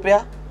 1 روپیہ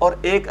اور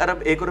 1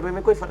 ارب 1 روپے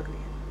میں کوئی فرق نہیں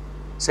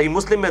ہے۔ صحیح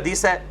مسلم میں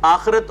حدیث ہے،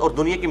 آخرت اور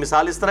دنیا کی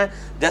مثال اس طرح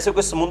ہے جیسے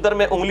کوئی سمندر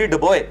میں انگلی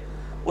ڈبوئے،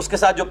 اس کے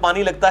ساتھ جو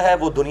پانی لگتا ہے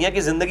وہ دنیا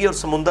کی زندگی اور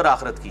سمندر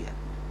آخرت کی ہے،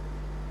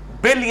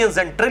 بلینز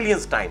اینڈ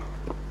ٹریلینز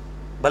ٹائم،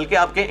 بلکہ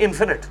آپ کے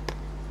انفینٹ۔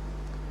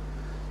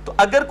 تو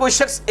اگر کوئی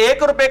شخص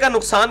 1 روپے کا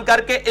نقصان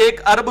کر کے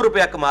 1 ارب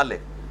روپیہ کما لے،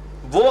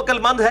 وہ عقل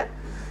مند ہے،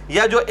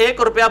 یا جو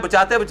 1 روپیہ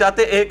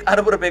بچاتے 1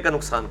 ارب روپے کا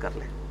نقصان کر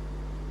لے۔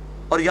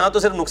 اور یہاں تو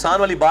صرف نقصان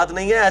والی بات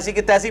نہیں ہے، ایسی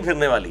کی تیسی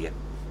پھرنے والی ہے۔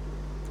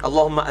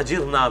 اللہم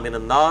اجرنا من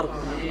النار،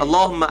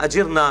 اللہم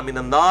اجرنا من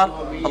النار،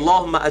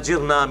 اللہم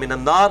اجرنا من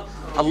النار،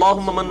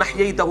 اللہم من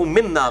احییتہ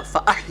منا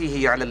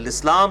فاحیہ علی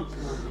الاسلام،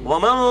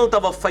 ومن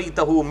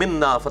توفیتہ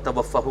منا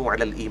فتوفہ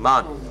علی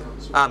الایمان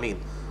آمین.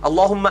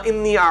 اللہم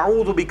انی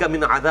اعوذ بک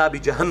من عذاب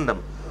جہنم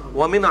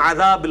ومن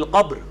عذاب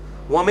القبر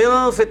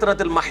ومن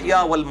فتنة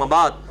المحیا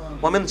والممات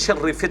ومن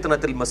شر فتنة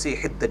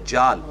المسیح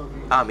الدجال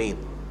آمین.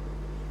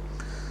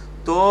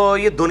 تو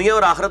یہ دنیا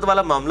اور آخرت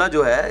والا معاملہ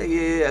جو ہے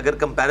یہ اگر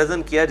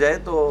کمپیریزن کیا جائے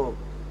تو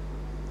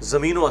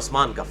زمین و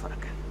آسمان کا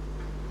فرق ہے,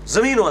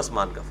 زمین و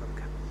آسمان کا فرق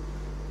ہے.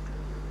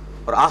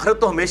 اور آخرت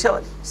تو ہمیشہ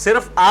والی,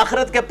 صرف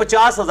آخرت کے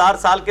 50,000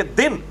 سال کے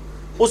دن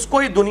اس کو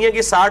ہی دنیا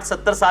کی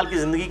 60-70 سال کی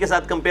زندگی کے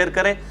ساتھ کمپیئر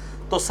کریں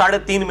تو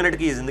 3.5 منٹ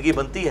کی زندگی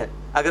بنتی ہے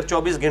اگر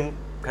 24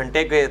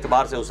 گھنٹے کے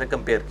اعتبار سے اسے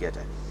کمپیئر کیا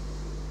جائے.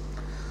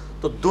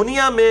 تو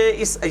دنیا میں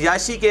اس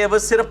عیاشی کے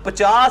عوض صرف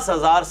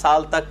 50,000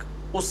 سال تک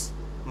اس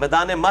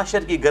میدان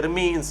محشر کی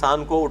گرمی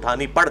انسان کو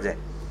اٹھانی پڑ جائے,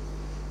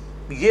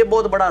 یہ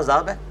بہت بڑا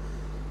عذاب ہے.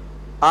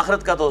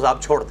 آخرت کا تو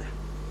عذاب چھوڑ دیں,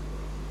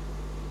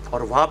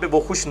 اور وہاں پہ وہ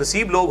خوش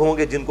نصیب لوگ ہوں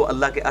گے جن کو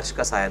اللہ کے عرش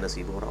کا سایہ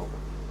نصیب ہو رہا ہوگا.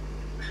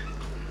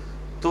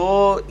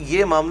 تو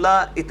یہ معاملہ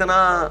اتنا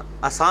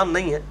آسان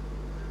نہیں ہے.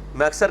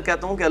 میں اکثر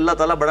کہتا ہوں کہ اللہ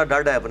تعالیٰ بڑا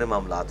ڈرڈ ہے اپنے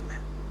معاملات میں,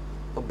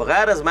 تو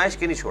بغیر آزمائش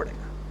کے نہیں چھوڑے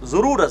گا,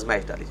 ضرور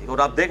آزمائش ڈالی جائے گی. اور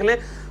آپ دیکھ لیں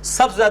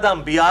سب سے زیادہ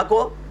انبیاء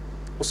کو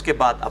اس کے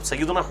بعد اب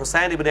سیدنا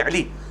حسین ابن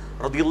علی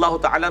رضی اللہ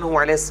تعالیٰ عنہ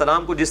علیہ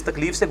السلام کو جس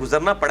تکلیف سے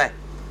گزرنا پڑا ہے,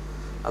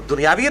 اب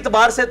دنیاوی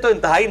اعتبار سے تو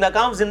انتہائی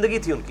ناکام زندگی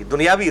تھی ان کی,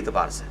 دنیاوی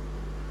اعتبار سے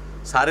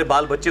سارے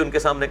بال بچے ان کے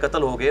سامنے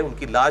قتل ہو گئے, ان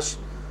کی لاش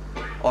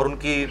اور ان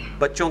کی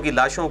بچوں کی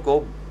لاشوں کو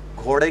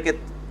گھوڑے کے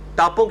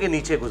ٹاپوں کے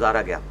نیچے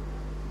گزارا گیا,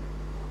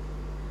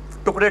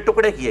 ٹکڑے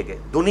ٹکڑے کیے گئے.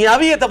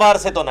 دنیاوی اعتبار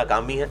سے تو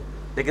ناکامی ہے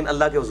لیکن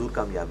اللہ کے حضور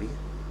کامیابی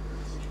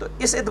ہے. تو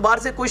اس اعتبار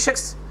سے کوئی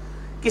شخص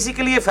کسی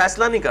کے لیے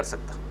فیصلہ نہیں کر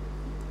سکتا.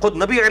 خود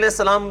نبی علیہ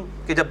السلام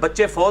کے جب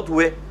بچے فوت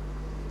ہوئے,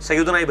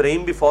 سیدنا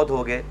ابراہیم بھی فوت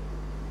ہو گئے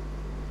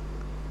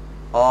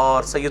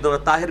اور سیدنا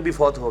طاہر بھی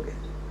فوت ہو گئے,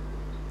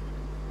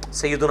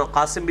 سیدنا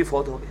قاسم بھی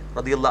فوت ہو گئے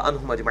رضی اللہ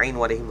عنہم اجمعین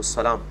وعلیہم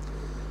السلام.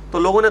 تو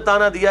لوگوں نے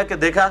تانا دیا کہ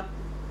دیکھا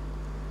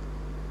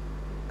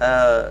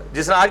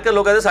جس طرح آج کل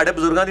لوگ کہتے ہیں ساڑھے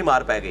بزرگاں دی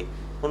مار پہ گئی,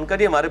 ان کا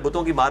جی ہمارے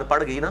بتوں کی مار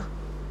پڑ گئی نا,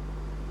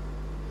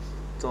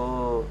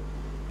 تو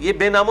یہ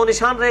بے نام و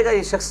نشان رہے گا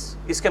یہ شخص,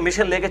 اس کے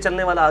مشن لے کے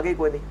چلنے والا آگے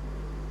کوئی نہیں.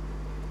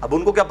 اب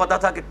ان کو کیا پتا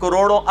تھا کہ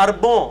کروڑوں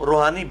اربوں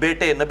روحانی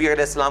بیٹے نبی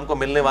علیہ السلام کو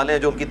ملنے والے ہیں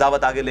جو ان کی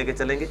دعوت آگے لے کے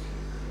چلیں گے.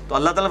 تو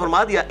اللہ تعالیٰ نے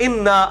فرما دیا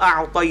انا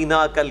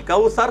اعطیناک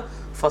الکوثر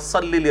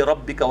فصل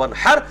لربک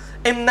وانحر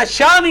ان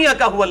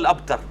شانئک هو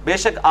الابتر, بے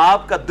شک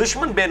آپ کا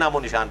دشمن بے نام و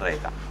نشان رہے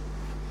گا.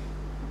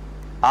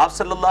 آپ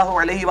صلی اللہ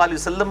علیہ وآلہ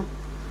وسلم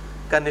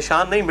کا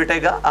نشان نہیں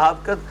مٹے گا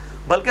آپ کا,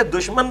 بلکہ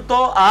دشمن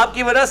تو آپ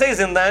کی وجہ سے ہی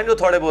زندہ ہیں جو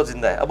تھوڑے بہت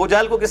زندہ ہے. ابو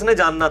جہل کو کس نے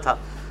جاننا تھا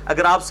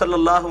اگر آپ صلی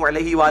اللہ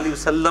علیہ وآلہ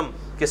وسلم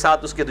کے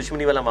ساتھ اس کے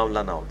دشمنی والا معاملہ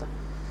نہ ہوتا.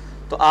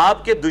 تو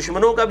آپ کے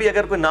دشمنوں کا بھی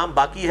اگر کوئی نام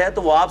باقی ہے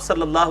تو وہ آپ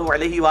صلی اللہ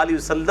علیہ وآلہ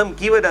وسلم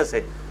کی وجہ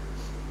سے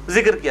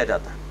ذکر کیا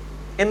جاتا ہے.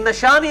 ان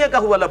شانئک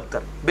هو الابتر,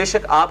 بے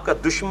شک آپ کا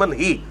دشمن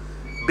ہی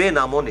بے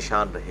نام و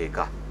نشان رہے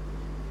گا.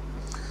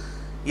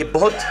 یہ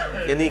بہت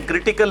یعنی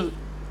کریٹیکل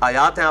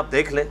آیات ہیں, آپ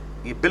دیکھ لیں.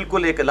 یہ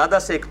بالکل ایک علیحدہ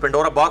سے ایک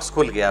پنڈورا باکس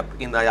کھل گیا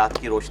ان آیات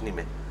کی روشنی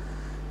میں,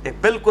 ایک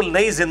بالکل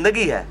نئی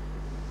زندگی ہے.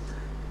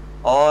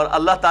 اور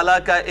اللہ تعالیٰ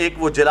کا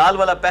ایک وہ جلال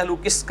والا پہلو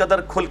کس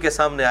قدر کھل کے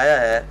سامنے آیا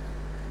ہے.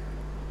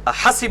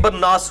 حسب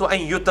الناس ان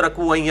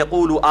یترکوا ان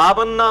یقولوا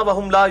آمنا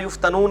وهم لا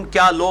یفتنون,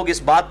 کیا لوگ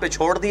اس بات پہ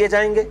چھوڑ دیے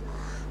جائیں گے.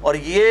 اور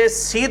یہ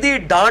سیدھی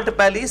ڈانٹ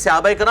پہلی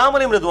صحابہ کرام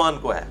علیہم رضوان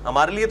کو ہے,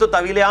 ہمارے لیے تو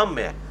طویل عام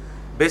میں ہے.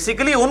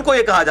 بیسیکلی ان کو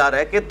یہ کہا جا رہا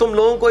ہے کہ تم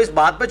لوگوں کو اس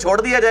بات پہ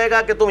چھوڑ دیا جائے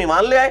گا کہ تم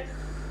ایمان لے آئے,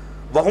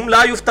 وهم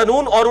لا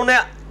یفتنون, اور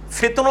انہیں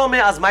فتنوں میں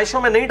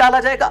آزمائشوں میں نہیں ڈالا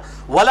جائے گا.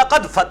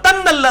 وَلَقَدْ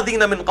فَتَنَّ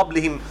الَّذِينَ مِن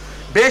قَبْلِهِمْ,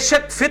 بے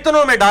شک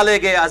فتنوں میں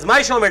ڈالے گئے,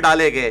 آزمائشوں میں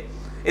ڈالے گئے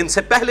ان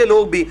سے پہلے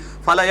لوگ بھی.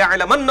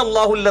 فَلَيَعْلَمَنَّ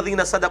اللَّهُ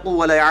الَّذِينَ صَدَقُوا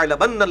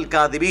وَلَيَعْلَمَنَّ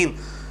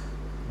الْكَاذِبِينَ,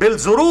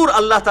 بالضرور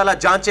اللہ تعالیٰ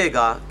جانچے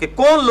گا کہ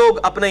کون لوگ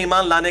اپنے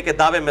ایمان لانے کے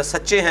دعوے میں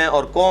سچے ہیں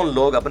اور کون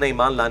لوگ اپنے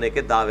ایمان لانے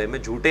کے دعوے میں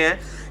جھوٹے ہیں.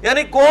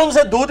 یعنی کون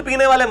سے دودھ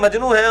پینے والے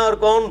مجنو ہیں اور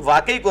کون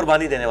واقعی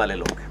قربانی دینے والے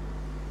لوگ ہیں.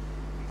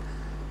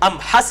 ام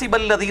حسب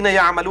الذین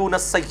یعملون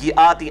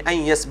السیئات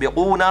ان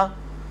یسبقونا,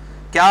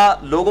 کیا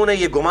لوگوں نے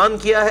یہ گمان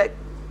کیا ہے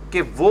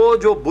کہ وہ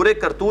جو برے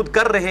کرتوت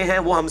کر رہے ہیں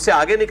وہ ہم سے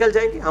آگے نکل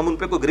جائیں گے, ہم ان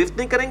پہ کوئی گرفت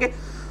نہیں کریں گے.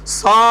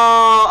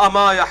 ساء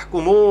ما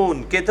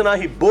یحکمون, کتنا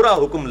ہی برا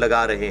حکم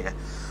لگا رہے ہیں.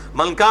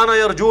 من کان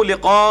یرجو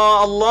لقاء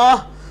اللہ,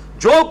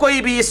 جو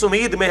کوئی بھی اس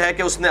امید میں ہے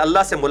کہ اس نے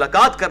اللہ سے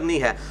ملاقات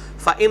کرنی ہے,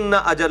 فإن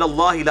اجل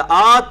اللہ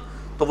لآت,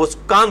 تو وہ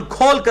کان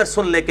کھول کر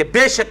سن لے کہ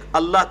بے شک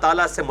اللہ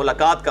تعالیٰ سے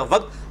ملاقات کا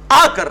وقت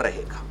آ کر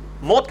رہے گا.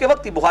 موت کے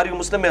وقت ہی, بخاری و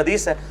مسلم میں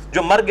حدیث ہے,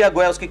 جو مر گیا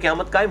گویا اس کی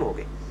قیامت قائم ہو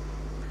گئی.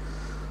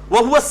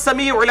 وَهُوَ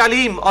السَّمِيعُ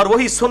الْعَلِيمُ, اور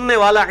وہی سننے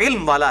والا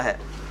علم والا ہے.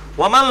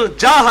 وَمَنْ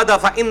جَاهَدَ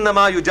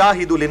فَإِنَّمَا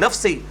يُجَاهِدُ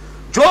لِنَفْسِهِ,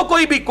 جو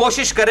کوئی بھی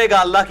کوشش کرے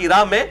گا اللہ کی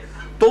راہ میں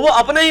تو وہ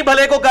اپنے ہی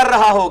بھلے کو کر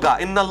رہا ہوگا.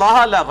 إِنَّ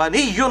اللَّهَ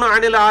لَغَنِيٌّ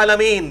عَنِ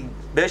الْعَالَمِينَ,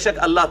 بے شک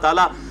اللہ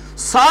تعالیٰ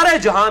سارے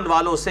جہان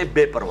والوں سے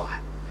بے پرواہ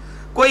ہے.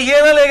 کوئی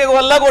یہ نہ لے کہ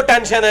اللہ کو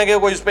ٹینشن ہے کہ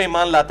کوئی اس پہ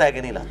ایمان لاتا ہے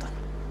کہ نہیں لاتا,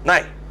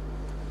 نہیں.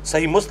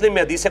 صحیح مسلم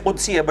میں حدیث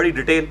قدسی ہے, بڑی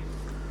ڈیٹیل,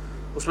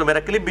 اس میں میرا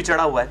کلپ بھی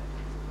چڑھا ہوا ہے.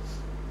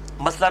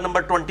 مسئلہ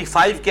نمبر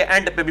 25 کے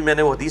اینڈ پہ بھی میں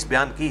نے وہ حدیث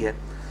بیان کی ہے.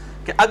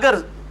 کہ اگر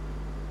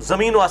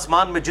زمین و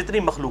آسمان میں جتنی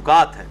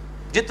مخلوقات ہیں،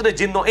 جتنے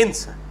جن و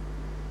انس ہیں،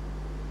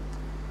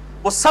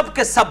 وہ سب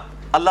کے سب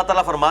اللہ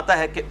تعالیٰ فرماتا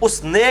ہے کہ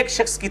اس نیک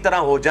شخص کی طرح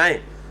ہو جائیں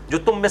جو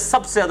تم میں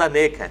سب سے زیادہ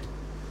نیک ہے،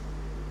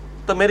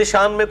 تو میری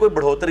شان میں کوئی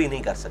بڑھوتری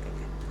نہیں کر سکیں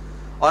گے.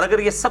 اور اگر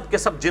یہ سب کے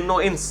سب جن و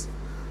انس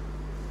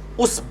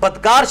اس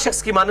بدکار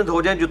شخص کی مانند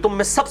ہو جائیں جو تم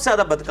میں سب سے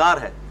زیادہ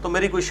بدکار ہے، تو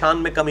میری کوئی شان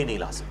میں کمی نہیں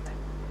لا سکتے.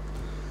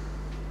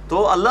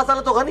 تو اللہ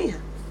تعالیٰ تو غنی ہے.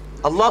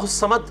 اللہ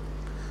الصمد.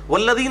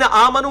 والذین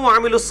آمنوا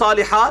وعملوا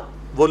الصالحات،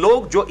 وہ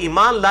لوگ جو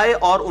ایمان لائے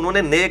اور انہوں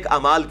نے نیک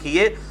اعمال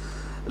کیے،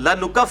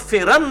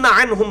 لنکفرن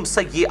عنہم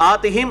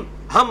سیئاتہم،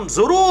 ہم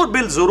ضرور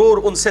بالضرور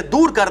ان سے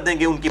دور کر دیں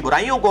گے ان کی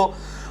برائیوں کو،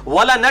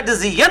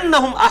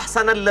 ولنجزینہم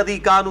احسن الذی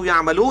کانوا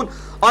یعملون،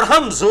 اور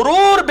ہم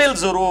ضرور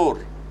بالضرور،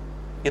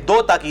 یہ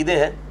دو تاکیدیں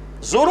ہیں،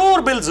 ضرور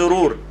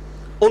بالضرور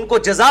ان کو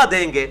جزا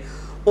دیں گے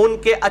ان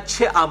کے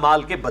اچھے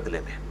اعمال کے بدلے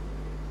میں.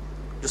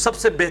 جو سب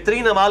سے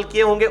بہترین اعمال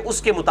کیے ہوں گے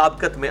اس کے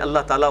مطابقت میں اللہ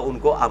تعالیٰ ان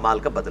کو اعمال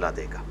کا بدلہ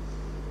دے گا.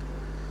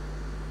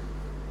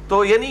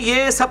 تو یعنی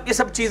یہ سب کی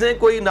سب چیزیں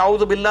کوئی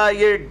نعوذ باللہ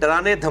یہ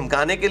ڈرانے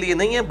دھمکانے کے لیے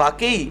نہیں ہے،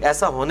 باقی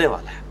ایسا ہونے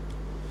والا ہے.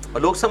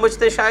 اور لوگ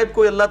سمجھتے ہیں شاید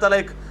کوئی اللہ تعالیٰ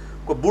ایک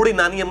کوئی بوڑھی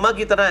نانی اماں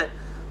کی طرح ہے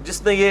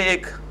جس نے یہ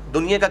ایک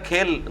دنیا کا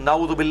کھیل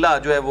نعوذ باللہ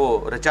جو ہے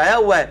وہ رچایا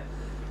ہوا ہے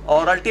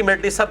اور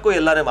الٹیمیٹلی سب کو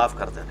اللہ نے معاف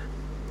کر دینا.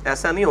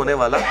 ایسا نہیں ہونے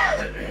والا.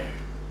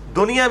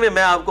 دنیا میں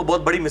میں آپ کو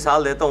بہت بڑی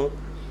مثال دیتا ہوں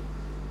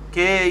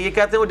کہ یہ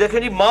کہتے ہیں دیکھیں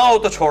جی ماں ہو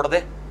تو چھوڑ دے،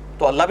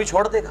 تو اللہ بھی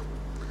چھوڑ دے گا.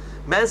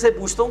 میں ان سے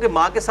پوچھتا ہوں کہ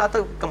ماں کے ساتھ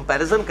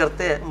کمپیریزن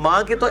کرتے ہیں،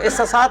 ماں کے تو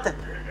احساسات ہیں،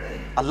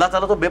 اللہ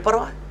تعالیٰ تو بے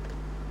پرواہ ہے.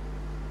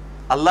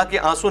 اللہ کے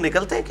آنسو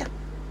نکلتے ہیں کیا؟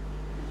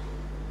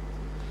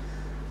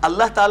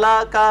 اللہ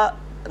تعالیٰ کا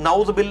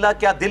نعوذ باللہ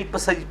کیا دل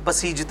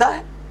پسیجتا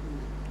ہے؟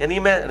 یعنی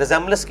میں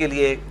ریزیمبلنس کے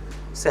لیے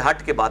سے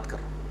ہٹ کے بات کر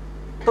رہا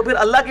ہوں. تو پھر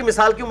اللہ کی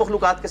مثال کیوں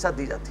مخلوقات کے ساتھ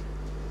دی جاتی؟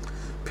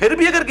 پھر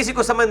بھی اگر کسی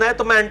کو سمجھ نہ آئے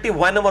تو میں اینٹی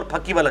وینم اور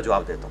پھکی والا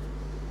جواب دیتا ہوں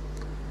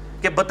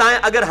کہ بتائیں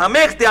اگر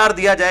ہمیں اختیار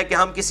دیا جائے کہ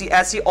ہم کسی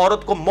ایسی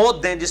عورت کو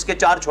موت دیں جس کے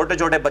 4 چھوٹے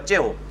چھوٹے بچے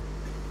ہوں،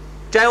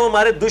 چاہے وہ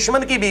ہمارے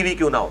دشمن کی بیوی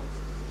کیوں نہ ہو،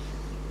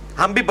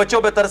 ہم بھی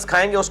بچوں پہ ترس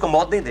کھائیں گے، اس کو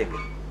موت نہیں دیں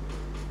گے.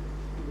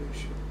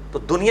 تو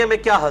دنیا میں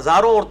کیا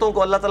ہزاروں عورتوں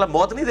کو اللہ تعالیٰ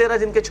موت نہیں دے رہا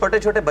جن کے چھوٹے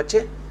چھوٹے بچے؟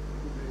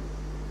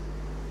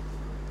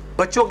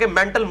 بچوں کے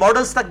مینٹل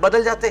ماڈلز تک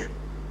بدل جاتے ہیں.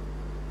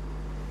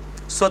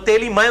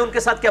 سوتیلی مائیں ان کے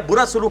ساتھ کیا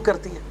برا سلوک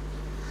کرتی ہیں.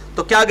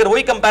 تو کیا اگر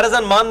وہی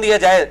کمپیریزن مان دیا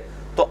جائے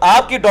تو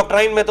آپ کی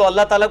ڈاکٹرائن میں تو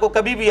اللہ تعالیٰ کو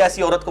کبھی بھی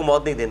ایسی عورت کو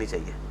موت نہیں دینی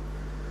چاہیے.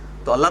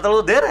 تو اللہ تعالیٰ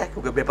تو دے رہا ہے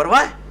کیونکہ بے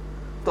پرواہ ہے.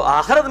 تو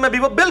آخرت میں بھی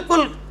وہ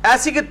بالکل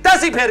ایسی کی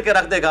تیسی پھیر کے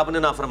رکھ دے گا اپنے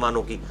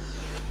نافرمانوں کی.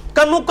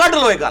 کنو کٹ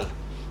لو گل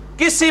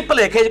کسی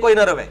پلیکھے کوئی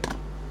نہ روے.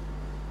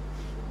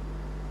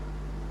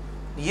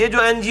 یہ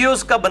جو این جی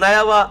اوز کا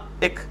بنایا ہوا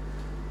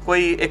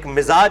ایک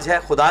مزاج ہے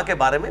خدا کے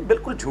بارے میں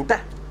بالکل جھوٹا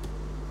ہے.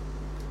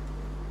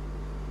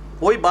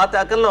 وہی بات ہے،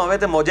 عقل نہ ہوئے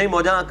تو موجہ ہی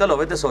موجہ، عقل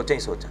ہوئے تو سوچیں ہی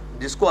سوچا.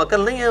 جس کو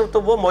عقل نہیں ہے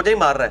تو وہ موجہ ہی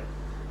مار رہا ہے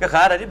کہ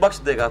خیر ہے جی بخش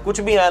دے گا،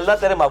 کچھ بھی ہے اللہ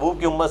تیرے محبوب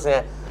کی امت سے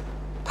ہے،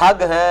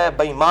 ٹھگ ہے،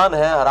 بے ایمان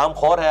ہے، حرام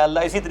خور ہے، اللہ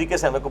اسی طریقے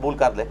سے ہمیں قبول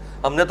کر لے،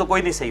 ہم نے تو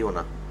کوئی نہیں صحیح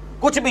ہونا،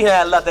 کچھ بھی ہے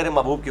اللہ تیرے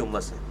محبوب کی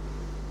امت سے.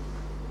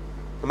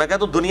 تو میں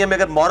کہتا ہوں دنیا میں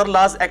اگر مورل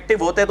لاز ایکٹیو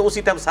ہوتے تو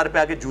اسی ٹائم سر پہ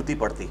آ کے جوتی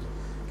پڑتی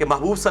کہ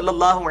محبوب صلی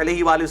اللہ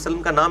علیہ وآلہ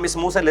وسلم کا نام اس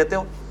منہ سے لیتے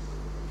ہو.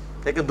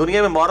 لیکن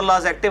دنیا میں مورل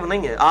لاز ایکٹیو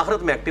نہیں ہے،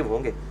 آخرت میں ایکٹیو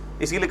ہوں گے.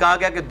 اسی لیے کہا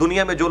گیا کہ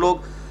دنیا میں جو لوگ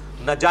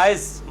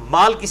ناجائز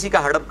مال کسی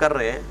کا ہڑپ کر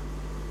رہے ہیں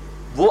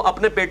وہ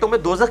اپنے پیٹوں میں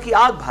دوزخ کی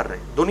آگ بھر رہے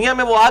ہیں. دنیا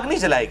میں وہ آگ نہیں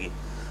جلائے گی.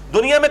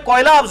 دنیا میں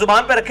کوئلہ آپ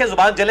زبان پہ رکھیں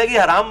زبان جلے گی،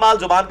 حرام مال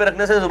زبان پہ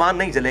رکھنے سے زبان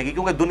نہیں جلے گی،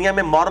 کیونکہ دنیا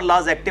میں مورل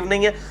لاز ایکٹیو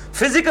نہیں ہے،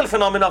 physical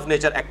phenomena of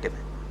nature active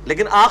ہے.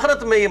 لیکن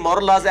آخرت میں یہ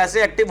مورل لاز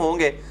ایسے ایکٹیو ہوں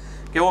گے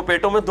کہ وہ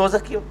پیٹوں میں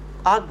دوزخ کی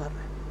آگ بھر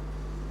رہے ہیں.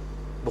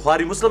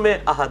 بخاری مسلم میں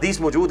احادیث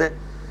موجود ہے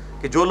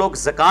کہ جو لوگ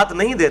زکوٰۃ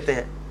نہیں دیتے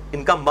ہیں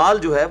ان کا مال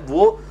جو ہے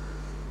وہ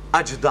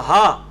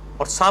اژدہا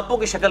اور سانپوں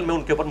کی شکل میں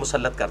ان کے اوپر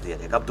مسلط کر دیا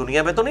جائے گا. اب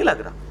دنیا میں تو نہیں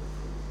لگ رہا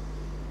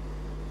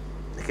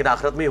لیکن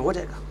آخرت میں یہ ہو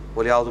جائے گا.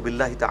 بولے اعوذ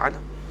باللہ تعالی.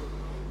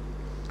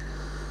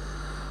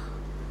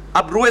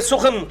 اب روئے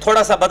سخن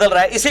تھوڑا سا بدل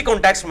رہا ہے اسی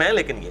کانٹیکسٹ میں ہے،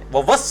 لیکن یہ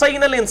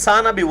وَوَصَّيْنَا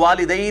الْإِنسَانَ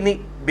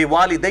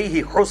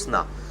بِوَالِدَيْهِ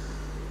حُسْنًا،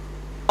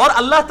 اور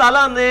اللہ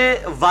تعالیٰ نے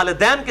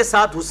والدین کے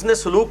ساتھ حسن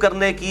سلوک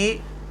کرنے کی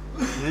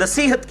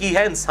نصیحت کی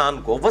ہے،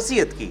 انسان کو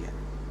وصیت کی ہے.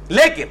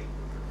 لیکن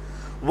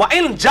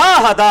وَإِن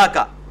جَاهَدَاكَ،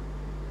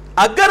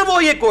 اگر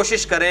وہ یہ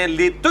کوشش کریں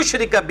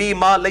لِتُشْرِكَ بِي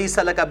مَا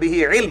لَيْسَ لَكَ بِهِ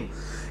عِلْم،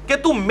 کہ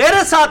تو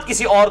میرے ساتھ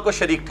کسی اور کو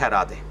شریک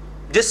ٹھہرا دے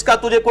جس کا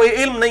تجھے کوئی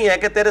علم نہیں ہے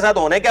کہ تیرے ساتھ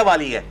ہونے کیا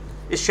والی ہے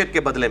اس شرک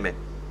کے بدلے میں،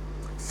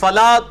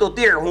 فَلَا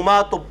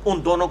تُطِعْهُمَا، تو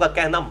ان دونوں کا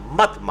کہنا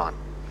مت مان.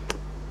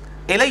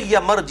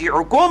 إِلَيَّ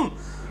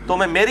مَرْجِعُكُمْ،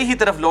 تمہیں میری ہی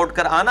طرف لوٹ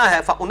کر آنا ہے.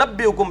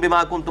 فَأُنَبِّئُكُمْ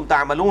بِمَا كُنتُمْ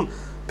تَعْمَلُونَ،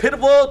 پھر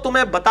وہ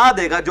تمہیں بتا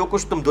دے گا جو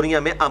کچھ تم دنیا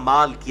میں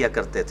اعمال کیا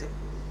کرتے تھے.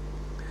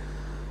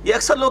 یہ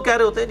اکثر لوگ کہہ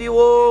رہے ہوتے ہیں جی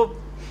وہ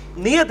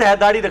نیت ہے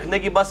داڑھی رکھنے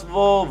کی، بس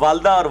وہ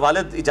والدہ اور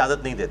والد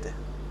اجازت نہیں دیتے.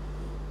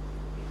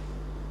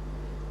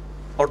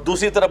 اور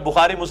دوسری طرف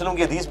بخاری مسلم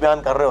کی حدیث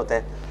بیان کر رہے ہوتے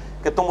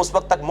ہیں کہ تم اس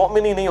وقت تک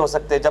مومن ہی نہیں ہو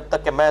سکتے جب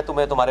تک کہ میں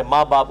تمہیں تمہارے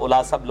ماں باپ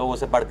اولاد سب لوگوں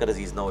سے بڑھ کر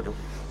عزیز نہ ہو جاؤں.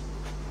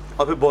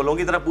 اور پھر بولوں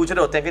کی طرح پوچھ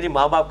رہے ہوتے ہیں کہ جی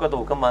ماں باپ کا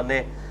تو حکم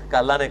ماننے کہ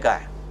اللہ نے کہا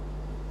ہے.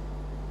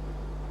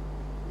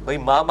 بھائی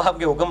ماں باپ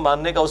کے حکم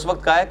ماننے کا اس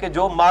وقت کہا ہے کہ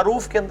جو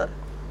معروف کے اندر.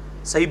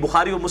 صحیح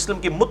بخاری و مسلم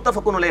کی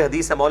متفق علیہ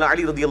حدیث ہے مولا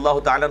علی رضی اللہ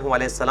تعالیٰ عنہ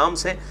علیہ السلام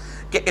سے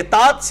کہ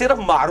اطاعت صرف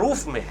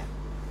معروف میں ہے,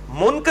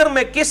 منکر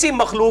میں کسی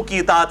مخلوق کی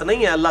اطاعت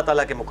نہیں ہے اللہ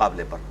تعالیٰ کے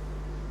مقابلے پر.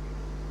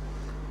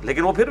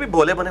 لیکن وہ پھر بھی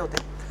بھولے بنے ہوتے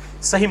ہیں.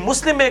 صحیح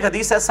مسلم میں ایک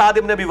حدیث ہے, سعد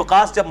ابن ابی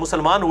وقاص جب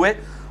مسلمان ہوئے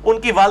ان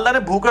کی والدہ نے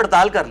بھوک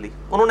ہڑتال کر لی.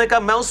 انہوں نے کہا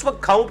میں اس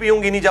وقت کھاؤں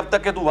پیوں گی نہیں جب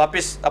تک کہ تو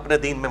واپس اپنے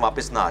دین میں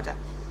واپس نہ آ جائے,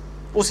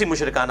 اسی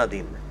مشرکانہ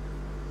دین میں.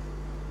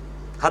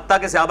 حتیٰ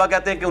کہ صحابہ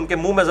کہتے ہیں کہ ان کے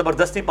منہ میں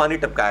زبردستی پانی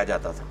ٹپکایا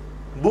جاتا تھا.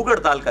 بھوک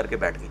ہڑتال کر کے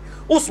بیٹھ گئی.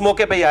 اس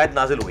موقع پہ یہ آیت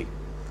نازل ہوئی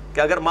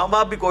کہ اگر ماں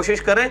باپ بھی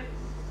کوشش کریں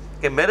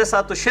کہ میرے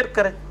ساتھ تو شرک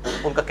کریں,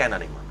 ان کا کہنا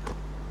نہیں مانتا.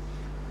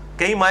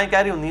 کئی مائیں کہہ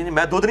رہی ہوتی ہیں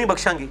میں دودھ نہیں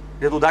بخشاں گی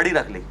جو تو داڑھی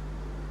رکھ لی.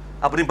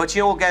 اپنی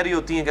بچیوں کو کہہ رہی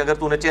ہوتی ہیں کہ اگر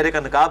تو نے چہرے کا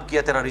نقاب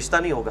کیا تیرا رشتہ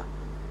نہیں ہوگا,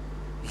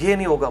 یہ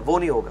نہیں ہوگا, وہ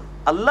نہیں ہوگا.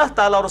 اللہ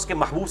تعالیٰ اور اس کے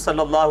محبوب صلی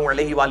اللہ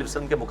علیہ وآلہ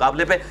وسلم کے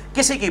مقابلے پہ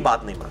کسی کی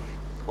بات نہیں مانی.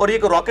 اور یہ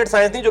کوئی راکٹ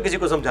سائنس نہیں جو کسی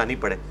کو سمجھانی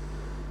پڑے.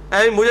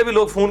 مجھے بھی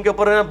لوگ فون کے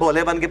اوپر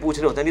بھولے بن کے پوچھ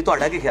رہے ہوتے ہیں جی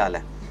تہاڈا کی خیال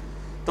ہے,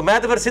 تو میں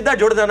تو پھر سیدھا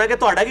جڑ جانا کہ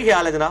تہاڈا کی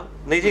خیال ہے جناب,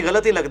 نہیں جی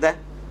غلط ہی لگتا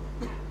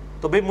ہے.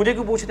 تو بھائی مجھے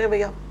کیوں پوچھ رہے ہیں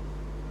بھائی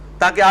آپ,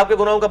 تاکہ آپ کے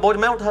گناہوں کا بوجھ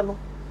میں اٹھا لوں.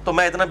 تو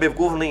میں اتنا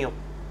بیوقوف نہیں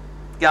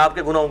ہوں کہ آپ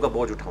کے گناہوں کا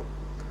بوجھ اٹھاؤں.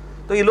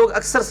 تو یہ لوگ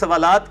اکثر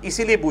سوالات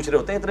اسی لیے پوچھ رہے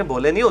ہوتے ہیں, اتنے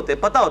بھولے نہیں ہوتے,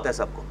 پتہ ہوتا ہے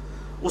سب کو.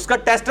 اس کا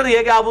ٹیسٹر یہ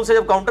ہے کہ آپ ان سے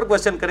جب کاؤنٹر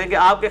کوشچن کریں کہ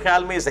آپ کے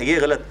خیال میں یہ صحیح ہے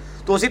غلط,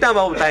 تو اسی ٹائم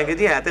آپ بتائیں گے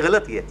جی ہے تو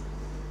غلط ہی ہے.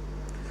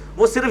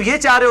 وہ صرف یہ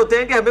چاہ رہے ہوتے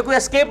ہیں کہ ہمیں کوئی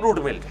اسکیپ روٹ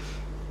مل جائے.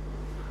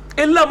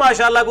 اللہ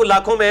ماشاء اللہ کوئی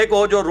لاکھوں میں ایک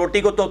ہو جو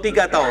روٹی کو توتی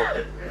کہتا ہو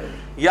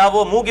یا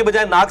وہ منہ کی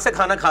بجائے ناک سے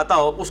کھانا کھاتا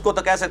ہو, اس کو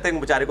تو کہہ سکتے ہیں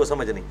کہ بیچارے کو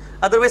سمجھ نہیں.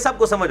 ادروائز سب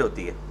کو سمجھ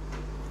ہوتی ہے.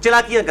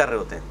 چلاکیاں کر رہے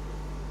ہوتے ہیں,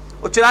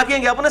 اور چلاکیاں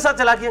کیا اپنے ساتھ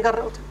چلاکیاں کر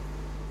رہے ہوتے ہیں.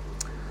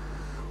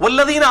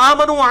 والذین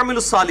آمنوا وعملوا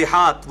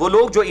الصالحات, وہ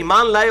لوگ جو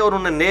ایمان لائے اور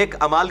انہوں نے نیک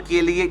اعمال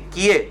کے لیے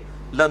کیے,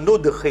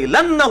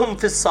 لندخلنہم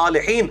فی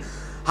الصالحین,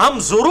 ہم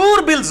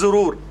ضرور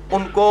بالضرور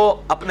ان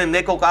کو اپنے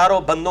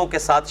نیکوکاروں بندوں کے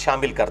ساتھ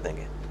شامل کر دیں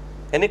گے.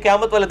 یعنی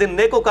قیامت والے دن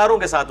نیکوکاروں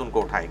کے ساتھ ان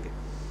کو اٹھائیں گے.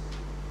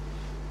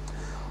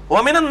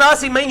 وَمِنَ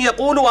النَّاسِ مَن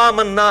يَقُولُ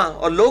آمَنَّا,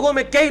 اور لوگوں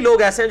میں کئی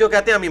لوگ ایسے ہیں جو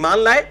کہتے ہیں ہم ایمان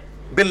لائے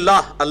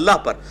باللہ, اللہ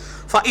پر.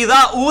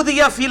 فَإِذَا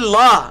أُوذِيَ فِي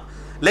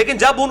اللَّهِ, لیکن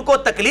جب ان کو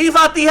تکلیف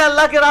آتی ہے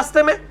اللہ کے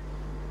راستے میں,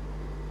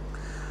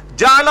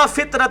 جَعْلَ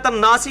فِطْرَةَ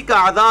النَّاسِ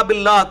كَعَذَابِ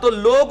اللَّهِ, تو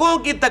لوگوں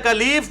کی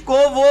تکلیف کو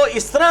وہ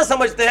اس طرح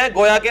سمجھتے ہیں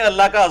گویا کہ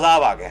اللہ کا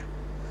عذاب آ گیا.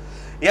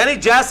 یعنی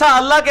جیسا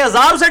اللہ کے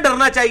عذاب سے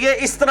ڈرنا چاہیے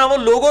اس طرح وہ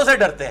لوگوں سے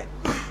ڈرتے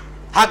ہیں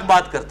حق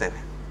بات کرتے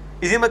ہوئے.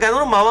 اسی میں کہتا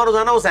ہوں ماما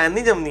روزانہ حسین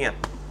نہیں جمنی ہیں,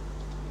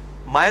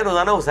 مائیں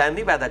روزانہ حسین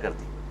نہیں پیدا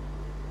کرتی.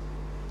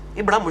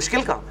 یہ بڑا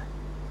مشکل کام ہے.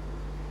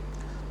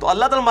 تو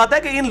اللہ تعالیٰ ماتا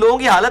ہے کہ ان لوگوں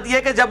کی حالت یہ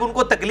ہے کہ جب ان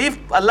کو تکلیف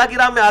اللہ کی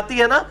راہ میں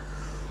آتی ہے نا,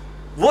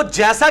 وہ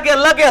جیسا کہ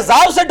اللہ کے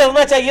عذاب سے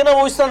ڈرنا چاہیے نا,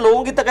 وہ اس طرح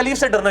لوگوں کی تکلیف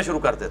سے ڈرنا شروع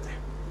کر دیتے ہیں.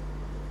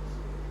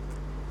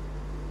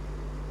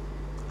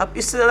 اب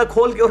اس سے زیادہ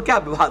کھول کے اور کیا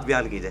بات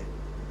بیان کی جائے,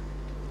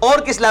 اور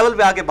کس لیول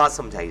پہ آگے بات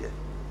سمجھائی جائے.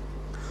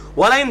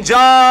 وَلَئِن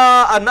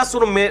جَاءَ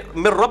نَصْرٌ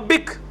مِّن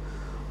رَبِّكَ,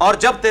 اور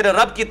جب تیرے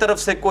رب کی طرف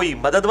سے کوئی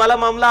مدد والا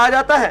معاملہ آ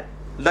جاتا ہے,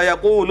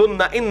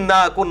 لَيَقُولُنَّ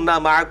إِنَّا كُنَّا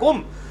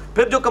مَعَكُمْ,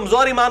 پھر جو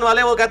کمزور ایمان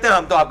والے ہیں وہ کہتے ہیں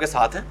ہم تو آپ کے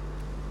ساتھ ہیں.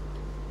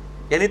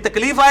 یعنی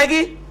تکلیف آئے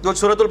گی, جو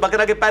سورۃ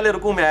البقرہ کے پہلے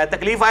رکوع میں آیا,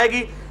 تکلیف آئے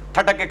گی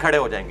ٹھٹک کے کھڑے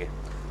ہو جائیں گے.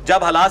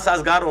 جب حالات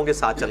سازگار ہوں گے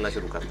ساتھ چلنا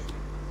شروع کر دیں گے.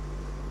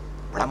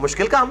 بڑا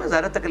مشکل کام ہے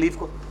ظاہر ہے تکلیف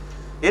کو.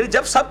 یعنی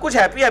جب سب کچھ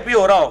ہیپی ہیپی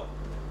ہو رہا ہو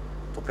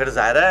تو پھر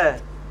ظاہر ہے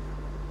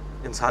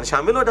انسان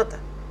شامل ہو جاتا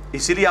ہے.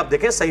 اسی لیے آپ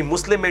دیکھیں صحیح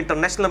مسلم میں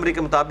انٹرنیشنل نمبر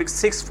کے مطابق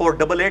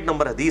 6488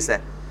 نمبر حدیث ہے,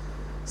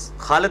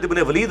 خالد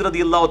ابن ولید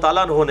رضی اللہ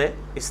تعالیٰ عنہ نے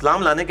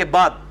اسلام لانے کے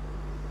بعد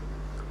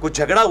کچھ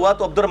جھگڑا ہوا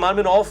تو عبد الرحمن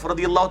بن عوف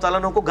رضی اللہ تعالیٰ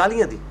عنہ کو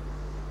گالیاں دی.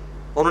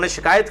 انہوں نے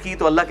شکایت کی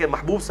تو اللہ کے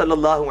محبوب صلی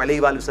اللہ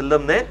علیہ وآلہ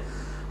وسلم نے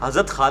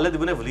حضرت خالد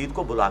بن ولید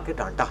کو بلا کے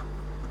ڈانٹا.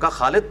 کہا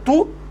خالد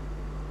تو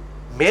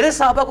میرے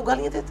صحابہ کو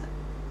گالیاں دیتا ہے,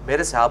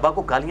 میرے صحابہ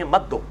کو گالیاں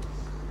مت دو.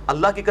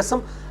 اللہ کی قسم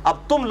اب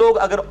تم لوگ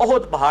اگر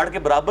احد پہاڑ کے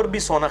برابر بھی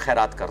سونا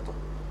خیرات کر دو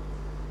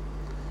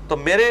تو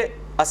میرے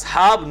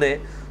اصحاب نے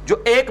جو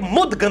ایک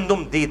مد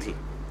گندم دی تھی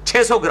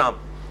 600 گرام,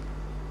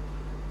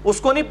 اس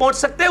کو نہیں پہنچ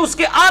سکتے, اس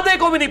کے آدھے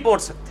کو بھی نہیں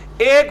پہنچ سکتے.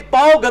 ایک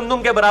پاؤ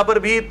گندم کے برابر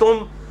بھی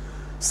تم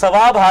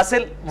ثواب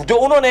حاصل, جو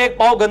انہوں نے ایک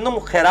پاؤ گندم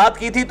خیرات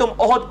کی تھی, تم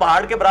احد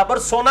پہاڑ کے برابر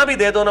سونا بھی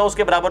دے دو نا, اس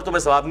کے برابر تمہیں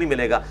ثواب نہیں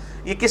ملے گا.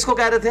 یہ کس کو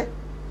کہہ رہے تھے؟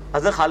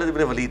 حضرت خالد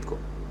بن ولید کو.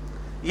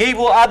 یہی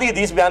وہ آدھی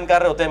حدیث بیان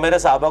کر رہے ہوتے ہیں میرے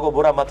صحابہ کو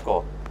برا مت کہو,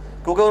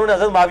 کیونکہ انہوں نے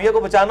حضرت معاویہ کو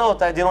بچانا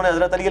ہوتا ہے جنہوں نے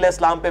حضرت علی علیہ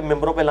السلام پہ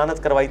ممبروں پہ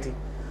لعنت کروائی تھی.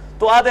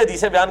 تو آدھے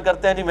حدیثیں بیان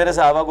کرتے ہیں جی میرے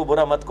صحابہ کو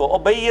برا مت کہو. اور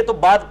بھائی یہ تو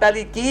بات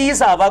پہلی کی ہی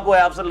صحابہ کو ہے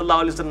آپ صلی اللہ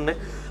علیہ وسلم نے,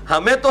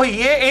 ہمیں تو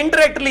یہ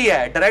انڈائریکٹلی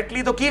ہے,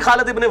 ڈائریکٹلی تو کی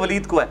خالد ابن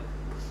ولید کو ہے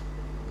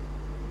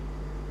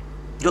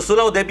جو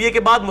صلح حدیبیہ کے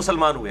بعد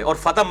مسلمان ہوئے, اور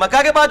فتح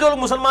مکہ کے بعد جو لوگ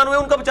مسلمان ہوئے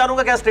ان کا بیچاروں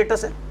کا کیا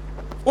سٹیٹس ہے,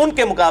 ان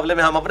کے مقابلے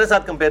میں ہم اپنے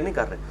ساتھ کمپیئر نہیں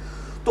کر رہے.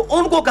 تو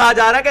ان کو کہا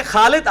جا رہا ہے کہ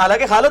خالد,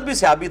 حالانکہ خالد بھی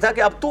صحابی تھا,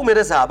 کہ اب تو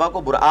میرے صحابہ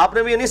کو برا, آپ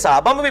نے بھی یعنی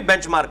صحابہ میں بھی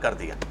بینچ مارک کر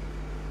دیا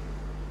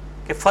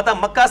کہ فتح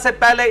مکہ سے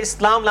پہلے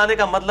اسلام لانے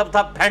کا مطلب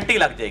تھا پھینٹی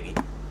لگ جائے گی,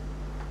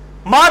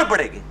 مار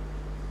پڑے گی.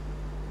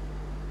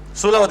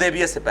 صلح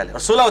حدیبیہ سے پہلے، اور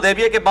صلح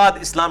حدیبیہ کے بعد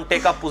اسلام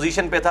ٹیک اپ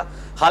پوزیشن پہ تھا.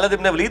 خالد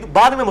ابن ولید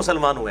بعد میں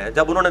مسلمان ہوئے ہیں.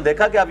 جب انہوں نے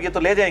دیکھا کہ اب یہ تو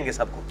لے جائیں گے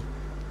سب کو،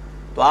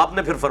 تو آپ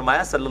نے پھر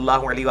فرمایا صلی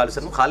اللہ علیہ وآلہ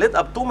وسلم، خالد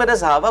اب تو میرے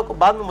صحابہ کو،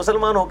 بعد میں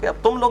مسلمان ہو کے اب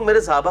تم لوگ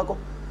میرے صحابہ کو.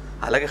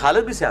 حالانکہ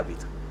خالد بھی صحابی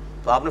تھا،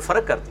 تو آپ نے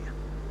فرق کر دیا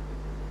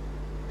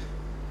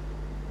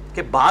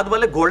کہ بعد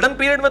والے گولڈن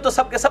پیریڈ میں تو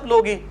سب کے سب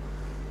لوگ ہی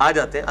آ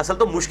جاتے ہیں. اصل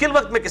تو مشکل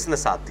وقت میں کس نے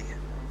ساتھ دی ہے؟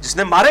 جس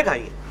نے مارے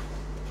کھائی ہیں.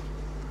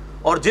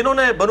 اور جنہوں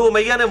نے بنو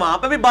امیہ نے وہاں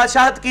پہ بھی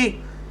بادشاہت کی،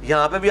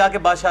 یہاں پہ بھی آ کے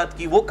بادشاہت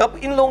کی، وہ کب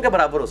ان لوگوں کے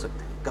برابر ہو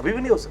سکتے ہیں؟ کبھی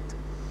بھی نہیں ہو سکتے.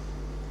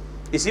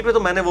 اسی پہ تو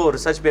میں نے وہ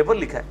ریسرچ پیپر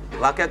لکھا ہے،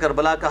 واقعہ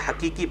کربلا کا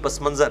حقیقی پس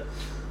منظر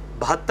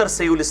 72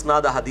 صحیح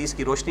الاسناد احادیث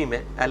کی روشنی میں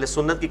اہل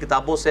سنت کی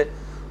کتابوں سے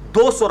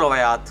 200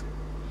 روایات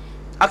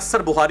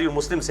اکثر بخاری اور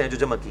مسلم سے ہیں جو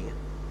جمع کی ہیں.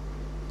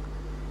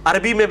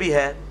 عربی میں بھی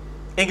ہے،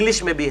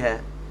 انگلش میں بھی ہے،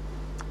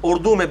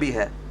 اردو میں بھی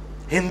ہے،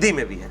 ہندی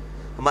میں بھی ہے.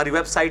 ہماری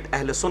ویب سائٹ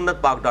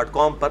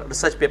ahlsunnatpak.com پر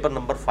research paper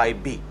number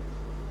 5B،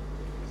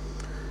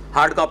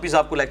 hard copies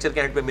آپ کو لیکچر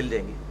کے اینڈ پہ مل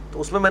جائیں گی.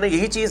 تو اس میں نے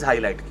یہی چیز ہائی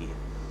لائٹ کی ہے.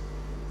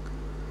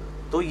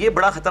 تو یہ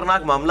بڑا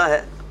خطرناک معاملہ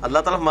ہے. اللہ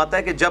تعالیٰ فرماتا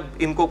ہے کہ جب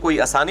ان کو کوئی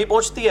آسانی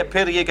پہنچتی ہے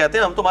پھر یہ کہتے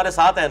ہیں ہم تمہارے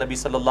ساتھ ہیں. نبی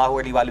صلی اللہ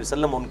علیہ وآلہ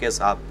وسلم ان کے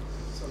ساتھ.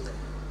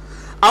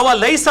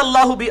 اَوَلَيْسَ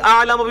اللَّهُ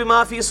بِأَعْلَمَ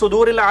بِمَا فِي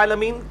صُدُورِ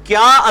الْعَالَمِينَ،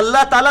 کیا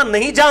اللہ تعالیٰ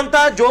نہیں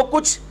جانتا جو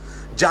کچھ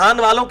جہان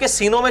والوں کے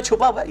سینوں میں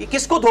چھپا ہوا ہے؟ یہ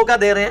کس کو دھوکہ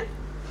دے رہے ہیں؟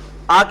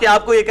 آ کے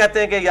آپ کو یہ کہتے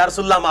ہیں کہ یا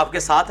رسول اللہ ہم آپ کے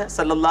ساتھ ہیں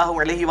صلی اللہ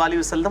علیہ وآلہ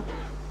وسلم،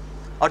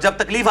 اور جب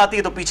تکلیف آتی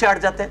ہے تو پیچھے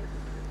ہٹ جاتے ہیں.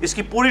 اس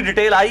کی پوری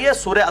ڈیٹیل آئی ہے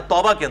سورہ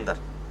التوبہ کے اندر.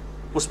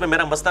 اس میں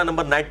میرا مسئلہ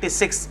نمبر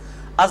 96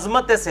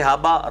 عظمت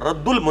صحابہ،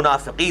 رد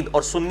المنافقین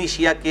اور سنی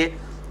شیعہ کے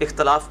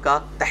اختلاف کا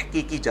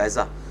تحقیقی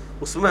جائزہ،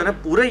 اس میں نے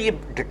پورے یہ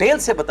ڈیٹیل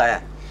سے بتایا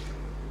ہے.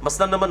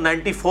 مسئلہ نمبر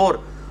 94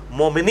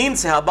 مومنین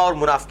صحابہ اور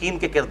منافقین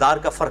کے کردار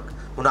کا فرق.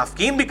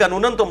 منافقین بھی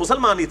قانوناً تو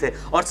مسلمان ہی تھے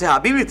اور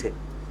صحابی بھی تھے،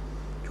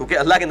 کیونکہ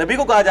اللہ کے نبی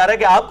کو کہا جا رہا ہے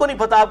کہ آپ کو نہیں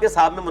پتا آپ کے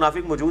صحابہ میں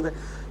منافق موجود ہیں.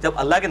 جب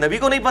اللہ کے نبی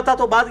کو نہیں پتا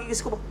تو بعد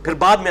کس کو؟ پھر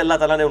بعد میں اللہ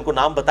تعالیٰ نے ان کو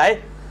نام بتائے،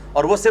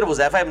 اور وہ صرف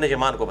حذیفہ ابن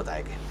یمان کو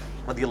بتائے گئے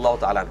رضی اللہ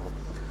تعالیٰ عنہ.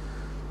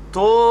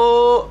 تو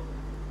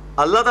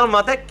اللہ تعالیٰ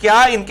فرماتا ہے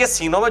کیا ان کے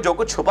سینوں میں جو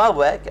کچھ چھپا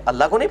ہوا ہے کہ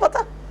اللہ کو نہیں پتا؟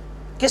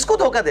 کس کو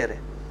دھوکہ دے رہے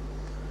ہیں؟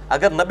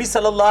 اگر نبی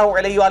صلی اللہ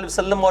علیہ وآلہ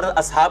وسلم اور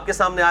اصحاب کے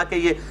سامنے آ کے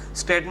یہ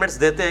سٹیٹمنٹس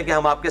دیتے ہیں کہ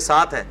ہم آپ کے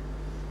ساتھ ہیں،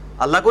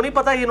 اللہ کو نہیں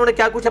پتا انہوں نے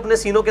کیا کچھ اپنے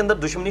سینوں کے اندر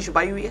دشمنی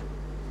چھپائی ہوئی ہے؟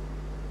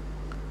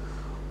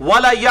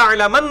 وَلَا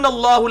يَعْلَمَنَّ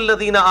اللَّهُ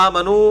الَّذِينَ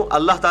آمَنُوا،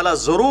 اللہ تعالیٰ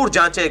ضرور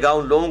جانچے گا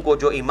ان لوگوں کو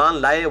جو ایمان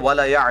لائے.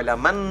 وَلَا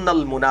يَعْلَمَنَّ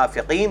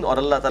الْمُنَافِقِينَ، اور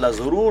اللہ تعالیٰ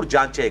ضرور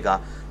جانچے گا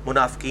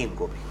منافقین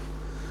کو بھی.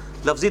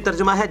 لفظی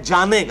ترجمہ ہے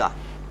جانے گا،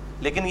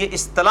 لیکن یہ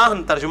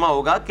اصطلاحاً ترجمہ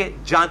ہوگا کہ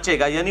جانچے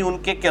گا، یعنی ان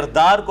کے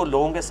کردار کو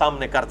لوگوں کے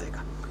سامنے کر دے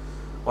گا.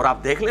 اور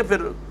آپ دیکھ لیں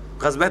پھر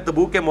غزوہ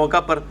تبوک کے موقع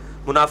پر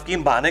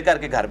منافقین بہانے کر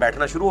کے گھر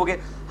بیٹھنا شروع ہو گئے.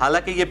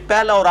 حالانکہ یہ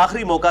پہلا اور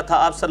آخری موقع تھا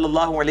آپ صلی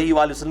اللہ علیہ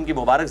وآلہ وسلم کی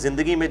مبارک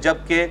زندگی میں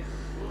جب کہ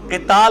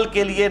قتال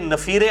کے لیے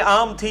نفیر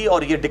عام تھی،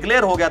 اور یہ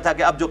ڈکلیئر ہو گیا تھا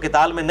کہ اب جو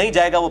قتال میں نہیں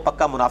جائے گا وہ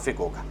پکا منافق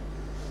ہوگا.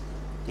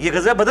 یہ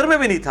غزوہ بدر میں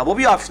بھی نہیں تھا، وہ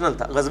بھی آپشنل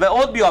تھا. غزوہ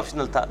احد بھی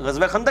آپشنل تھا،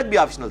 غزوہ خندق بھی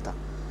آپشنل تھا.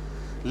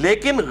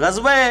 لیکن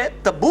غزوہ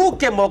تبوک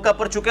کے موقع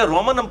پر چونکہ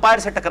رومن امپائر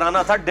سے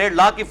ٹکرانا تھا، 1.5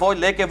 لاکھ کی فوج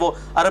لے کے وہ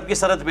عرب کی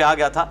سرحد پہ آ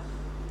گیا تھا.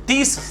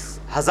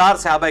 30,000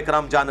 صحابہ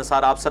کرام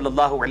جانثار آپ صلی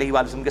اللہ علیہ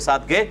وآلہ وسلم کے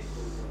ساتھ گئے.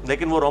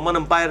 لیکن وہ رومن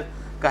امپائر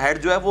کا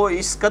ہیڈ جو ہے وہ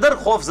اس قدر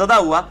خوف زدہ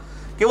ہوا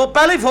کہ وہ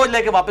پہلی فوج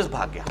لے کے واپس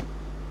بھاگ گیا.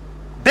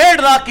 1.5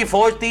 لاکھ کی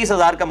فوج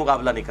 30,000 کا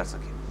مقابلہ نہیں کر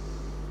سکی.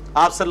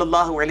 آپ صلی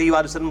اللہ علیہ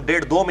وآلہ وسلم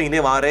 1.5-2 مہینے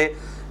وہاں رہے،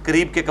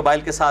 قریب کے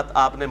قبائل کے ساتھ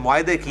آپ نے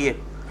معاہدے کیے،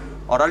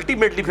 اور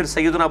الٹیمیٹلی پھر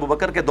سیدنا ابو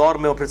بکر کے دور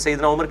میں اور پھر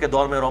سیدنا عمر کے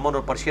دور میں رومن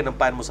اور پرشین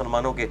امپائر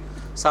مسلمانوں کے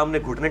سامنے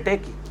گھٹنے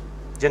ٹیک کی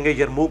جنگ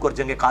یرموک اور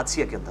جنگ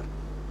قادسیہ کے اندر.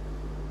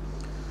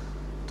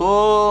 تو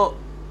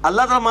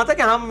اللہ تعالیٰ مانتا ہے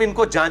کہ ہم ان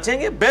کو جانچیں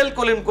گے،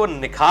 بالکل ان کو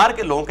نکھار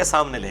کے لوگوں کے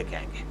سامنے لے کے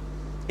آئیں گے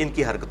ان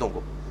کی حرکتوں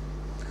کو.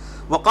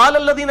 وقال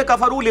الذین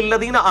کفروا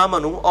للذین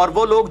آمنوا، اور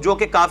وہ لوگ جو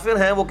کہ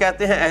کافر ہیں وہ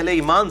کہتے ہیں اہل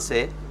ایمان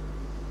سے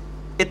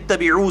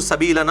اتبعوا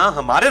سبیلنا،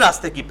 ہمارے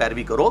راستے کی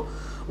پیروی کرو،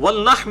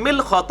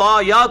 ولنحمل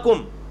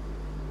خطایاکم،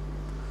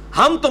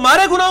 ہم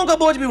تمہارے گناہوں کا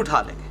بوجھ بھی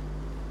اٹھا لیں گے.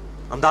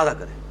 اندازہ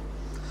کریں.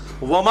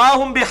 وما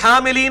هم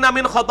بحاملین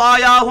من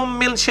خطایاہم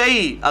من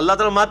شیء، اللہ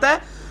تعالیٰ فرماتا ہے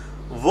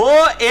وہ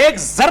ایک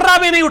ذرہ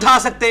بھی نہیں اٹھا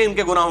سکتے ان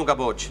کے گناہوں کا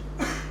بوجھ.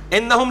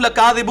 انہم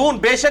لکاذبون،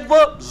 بے شک وہ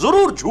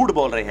ضرور جھوٹ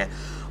بول رہے ہیں.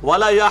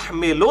 ولا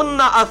يحملن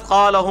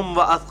اثقالهم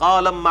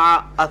واثقالا مع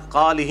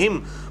اثقالهم،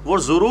 وہ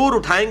ضرور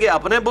اٹھائیں گے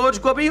اپنے بوجھ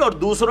کو بھی اور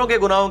دوسروں کے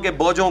گناہوں کے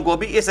بوجھوں کو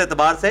بھی. اس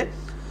اعتبار سے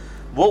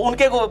وہ ان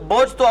کے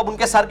بوجھ تو اب ان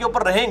کے سر کے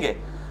اوپر رہیں گے،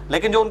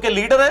 لیکن جو ان کے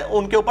لیڈر ہیں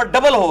ان کے اوپر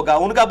ڈبل ہوگا،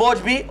 ان کا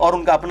بوجھ بھی اور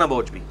ان کا اپنا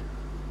بوجھ بھی.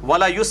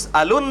 ولا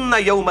يسألن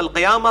يوم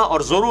القیامہ،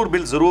 اور ضرور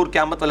بالضرور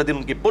قیامت والے دن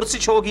ان کی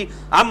پرسش ہوگی.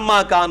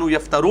 عما كانوا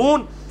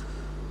يفترون،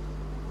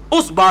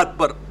 اس بات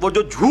پر وہ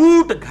جو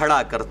جھوٹ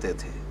گھڑا کرتے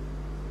تھے.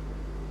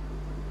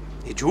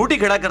 یہ جھوٹ ہی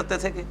کھڑا کرتے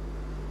تھے کہ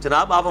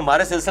جناب آپ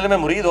ہمارے سلسلے میں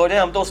مرید ہو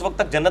جائیں، ہم تو اس وقت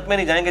تک جنت میں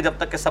نہیں جائیں گے جب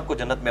تک کہ سب کو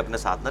جنت میں اپنے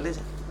ساتھ نہ لے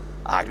جائیں.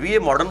 آج بھی یہ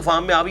ماڈرن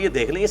فارم میں آپ یہ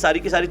دیکھ لیں، یہ ساری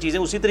کی ساری چیزیں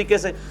اسی طریقے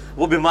سے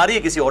وہ بیماری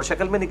ہے کسی اور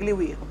شکل میں نکلی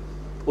ہوئی ہے.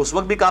 اس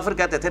وقت بھی کافر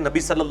کہتے تھے نبی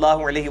صلی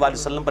اللہ علیہ وآلہ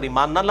وسلم پر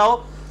ایمان نہ لاؤ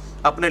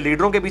اپنے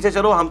لیڈروں کے پیچھے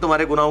چلو، ہم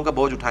تمہارے گناہوں کا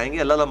بوجھ اٹھائیں گے،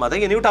 اللہ اللہ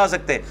یہ نہیں اٹھا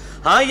سکتے.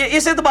 ہاں یہ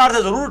اس اعتبار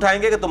سے ضرور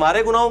اٹھائیں گے کہ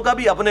تمہارے گناہوں کا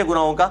بھی، اپنے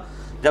گناہوں کا،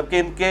 جبکہ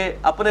ان کے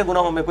اپنے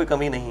گناہوں میں کوئی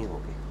کمی نہیں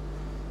ہوگی.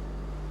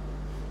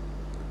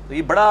 تو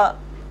یہ بڑا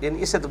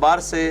یعنی اس اعتبار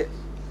سے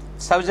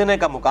سمجھنے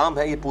کا مقام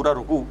ہے یہ پورا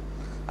رکوع.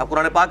 اب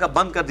قرآن پاک اب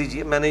بند کر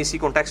دیجئے، میں نے اسی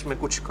کانٹیکسٹ میں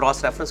کچھ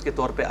کراس ریفرنس کے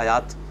طور پہ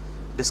آیات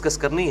ڈسکس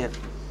کرنی ہے.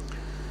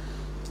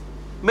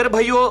 میرے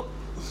بھائیو،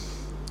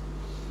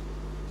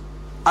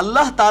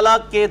 اللہ تعالیٰ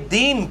کے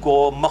دین کو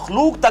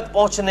مخلوق تک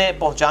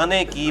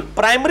پہنچانے کی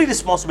پرائمری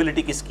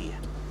رسپانسبلٹی کس کی ہے؟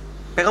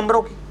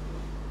 پیغمبروں کی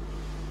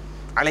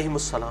علیہم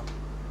السلام.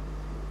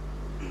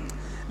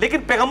 لیکن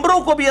پیغمبروں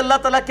کو بھی اللہ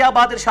تعالیٰ کیا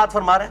بات ارشاد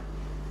فرما رہے ہیں؟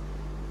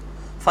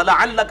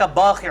 فَلَعَلَّكَ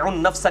بَاخِعٌ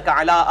نَفْسَكَ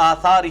عَلَىٰ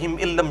آثَارِهِمْ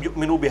إِن لَّمْ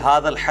يُؤْمِنُوا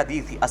بِهَٰذَا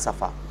الْحَدِيثِ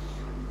أَسَفًا.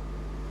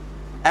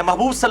 اے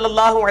محبوب صلی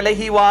اللہ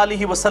علیہ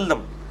وآلہ وسلم،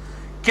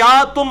 کیا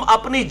تم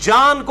اپنی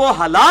جان کو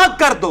ہلاک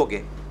کر دو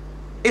گے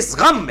اس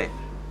غم میں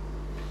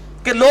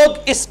کہ لوگ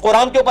اس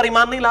قرآن کے اوپر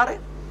ایمان نہیں لا رہے؟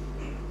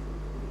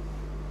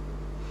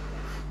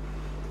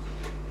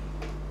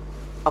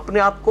 اپنے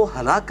آپ کو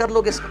ہلاک کر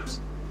لو گے اس غم سے.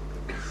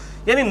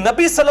 یعنی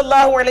نبی صلی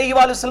اللہ علیہ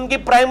وآلہ وسلم کی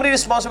پرائمری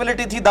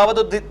رسپانسبلٹی تھی دعوت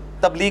و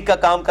تبلیغ کا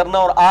کام کرنا،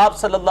 اور آپ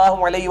صلی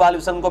اللہ علیہ وآلہ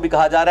وسلم کو بھی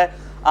کہا جا رہا ہے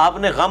آپ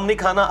نے غم نہیں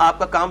کھانا، آپ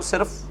کا کام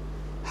صرف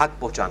حق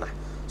پہنچانا ہے.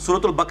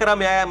 سورۃ البقرہ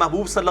میں آیا ہے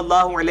محبوب صلی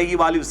اللہ علیہ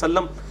وآلہ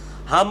وسلم،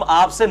 ہم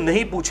آپ سے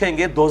نہیں پوچھیں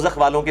گے دوزخ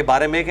والوں کے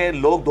بارے میں کہ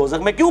لوگ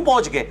دوزخ میں کیوں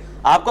پہنچ گئے.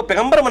 آپ کو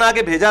پیغمبر بنا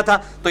کے بھیجا تھا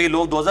تو یہ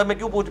لوگ دوزخ میں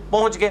کیوں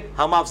پہنچ گئے،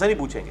 ہم آپ سے نہیں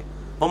پوچھیں گے.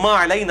 وما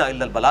علینا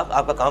الا البلاغ،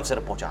 آپ کا کام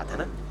صرف پہنچا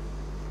دینا.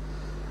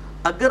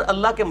 اگر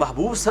اللہ کے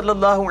محبوب صلی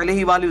اللہ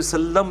علیہ وآلہ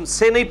وسلم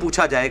سے نہیں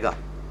پوچھا جائے گا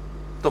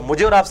تو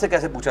مجھے اور آپ سے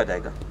کیسے پوچھا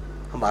جائے گا؟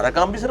 ہمارا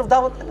کام بھی صرف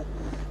دعوت دینا.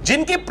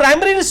 جن کی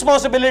پرائمری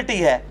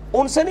رسپانسبلٹی ہے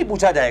ان سے نہیں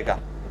پوچھا جائے گا.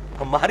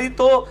 ہماری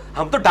تو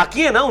ہم تو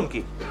ڈاکیے نا ان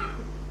کی،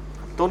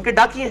 تو ان کے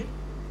ڈاکیے.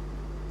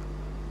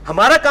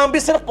 ہمارا کام بھی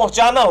صرف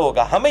پہنچانا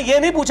ہوگا. ہمیں یہ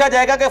نہیں پوچھا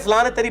جائے گا کہ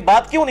فلاں نے تیری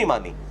بات کیوں نہیں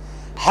مانی.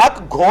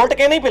 حق گھونٹ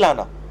کے نہیں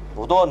پلانا.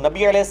 وہ تو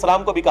نبی علیہ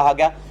السلام کو بھی کہا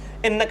گیا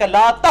انک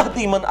لا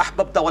تہدی من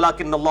احببت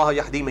ولکن اللہ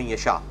یہدی من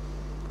یشاء،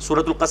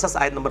 سورۃ القصص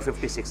آیت نمبر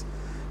 56.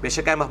 بے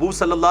شک اے محبوب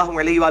صلی اللہ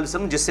علیہ وآلہ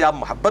وسلم، جس سے آپ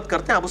محبت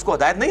کرتے ہیں آپ اس کو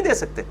ہدایت نہیں دے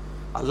سکتے.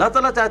 اللہ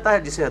تعالیٰ چاہتا ہے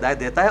جسے ہدایت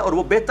دیتا ہے، اور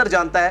وہ بہتر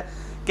جانتا ہے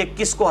کہ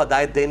کس کو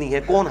ہدایت دینی ہے،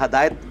 کون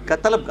ہدایت کا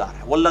طلبگار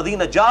ہے.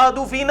 والذین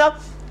جاہدوا فینا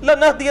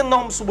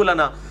لنہدینہم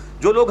سبلنا،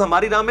 جو لوگ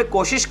ہماری راہ میں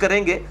کوشش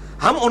کریں گے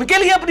ہم ان کے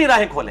لیے اپنی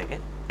راہیں کھولیں گے.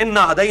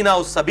 انا ہدیناہ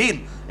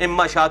السبیل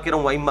اما شاکرا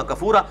و اما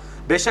کفورا،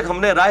 بے شک ہم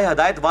نے راہ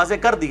ہدایت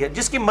واضح کر دی ہے.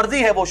 جس کی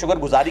مرضی ہے وہ شکر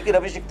گزاری کی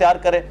روش اختیار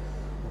کرے،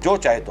 جو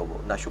چاہے تو وہ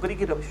ناشکری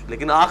کی روش.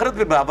 لیکن آخرت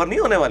بھی برابر نہیں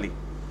ہونے والی،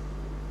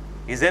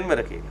 یہ ذہن میں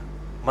رکھیے گا.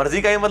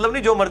 مرضی کا یہ مطلب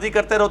نہیں جو مرضی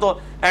کرتے رہو تو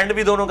اینڈ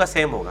بھی دونوں کا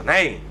سیم ہوگا،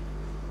 نہیں.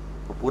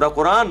 تو پورا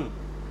قرآن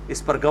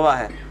اس پر گواہ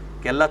ہے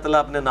کہ اللہ تعالیٰ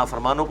اپنے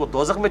نافرمانوں کو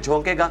دوزخ میں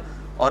جھونکے گا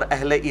اور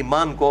اہل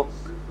ایمان کو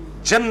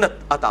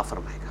جنت عطا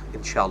فرمائے گا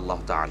انشاءاللہ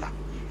تعالی.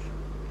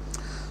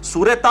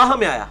 سورہ طٰہٰ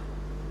میں آیا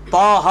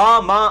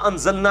طٰہٰ ما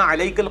انزلنا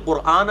علیک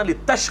القرآن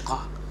لتشقی،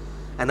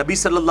 اے نبی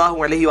صلی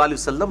اللہ علیہ وآلہ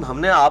وسلم ہم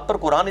نے آپ پر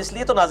قرآن اس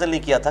لیے تو نازل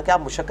نہیں کیا تھا کہ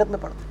آپ مشقت میں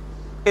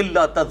پڑھتے.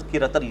 الا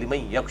تذکرۃ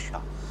لمن یخشی،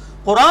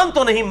 قرآن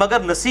تو نہیں مگر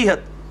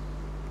نصیحت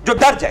جو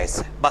ڈر جائے اس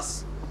سے بس.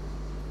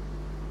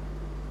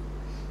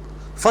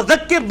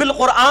 فذکر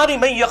بالقرآن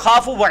من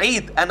یخاف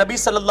وعید، اے نبی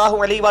صلی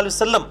اللہ علیہ وآلہ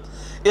وسلم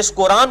اس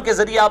قرآن کے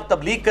ذریعے آپ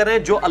تبلیغ کریں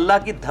جو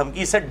اللہ کی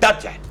دھمکی سے ڈر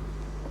جائے.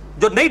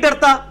 جو نہیں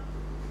ڈرتا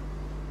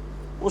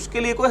اس کے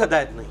لیے کوئی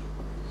ہدایت نہیں،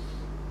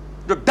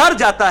 جو ڈر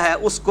جاتا ہے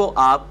اس کو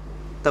آپ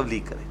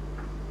تبلیغ کریں.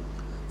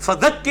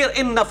 فذکر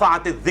ان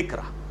نفعت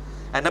الذکرہ،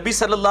 اے نبی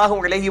صلی اللہ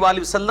علیہ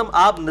وآلہ وسلم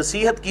آپ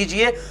نصیحت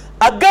کیجئے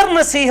اگر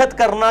نصیحت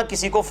کرنا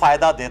کسی کو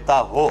فائدہ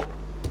دیتا ہو.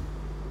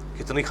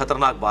 کتنی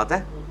خطرناک بات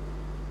ہے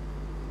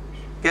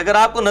کہ اگر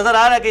آپ کو نظر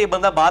آ رہا ہے کہ یہ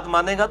بندہ بات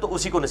مانے گا تو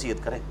اسی کو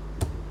نصیحت کریں.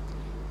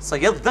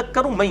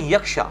 سیذکر من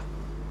یخشی،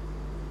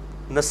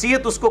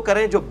 نصیحت اس کو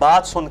کریں جو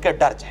بات سن کے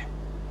ڈر جائے.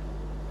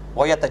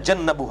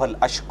 وَيَتَجَنَّبُهَا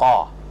الْأَشْقَى،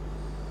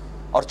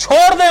 اور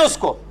چھوڑ دیں اس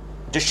کو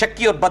جو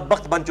شکی اور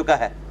بدبخت بن چکا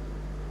ہے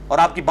اور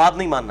آپ کی بات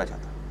نہیں ماننا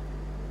چاہتا.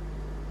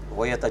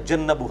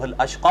 وَيَتَجَنَّبُهَا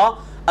الْأَشْقَى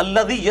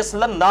الَّذِي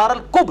يَصْلَى النَّارَ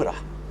الْكُبْرَى،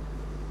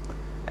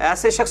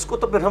 ایسے شخص کو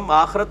تو پھر ہم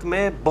آخرت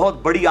میں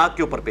بہت بڑی آگ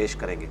کے اوپر پیش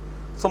کریں گے.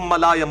 ثُمَّ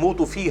لَا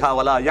يَمُوتُ فِيهَا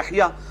وَلَا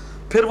يَحْيَا،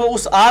 پھر وہ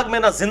اس آگ میں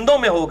نہ زندوں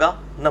میں ہوگا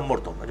نہ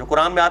مردوں میں. جو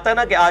قرآن میں آتا ہے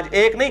نا کہ آج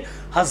ایک نہیں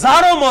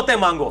ہزاروں موتیں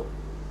مانگو،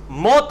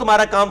 موت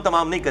تمہارا کام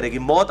تمام نہیں کرے گی.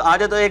 موت آ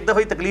جائے تو ایک دفعہ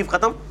ہی تکلیف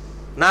ختم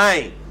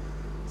نہیں.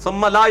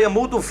 ثم لا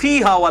يموت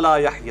فيها ولا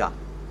يحيا،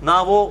 نہ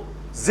وہ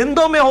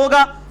زندوں میں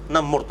ہوگا نہ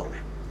مردوں میں.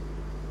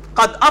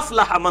 قد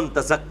افلح من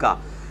تزکا،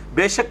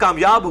 بے شک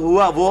کامیاب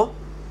ہوا وہ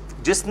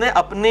جس نے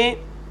اپنے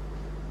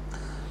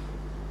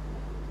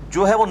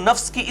جو ہے وہ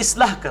نفس کی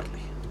اصلاح کر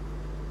لی.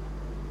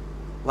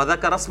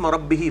 وذکر اسم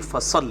ربہ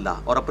فصلی،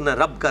 اور اپنے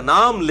رب کا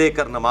نام لے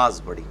کر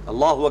نماز پڑھی.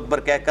 اللہ اکبر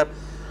کہہ کر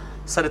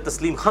سر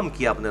تسلیم خم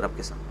کیا اپنے رب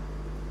کے سامنے.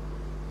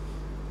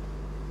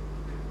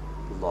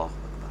 اللہ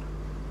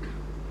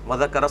اکبر.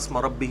 وذکر اسم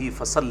ربہ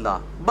فصلی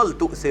بل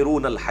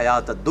تؤثرون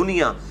الحیات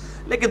الدنیا،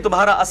 لیکن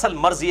تمہارا اصل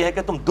مرض یہ ہے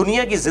کہ تم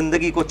دنیا کی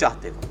زندگی کو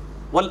چاہتے ہو.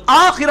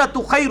 والآخرۃ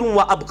خیر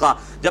وابقیٰ،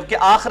 جبکہ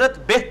آخرت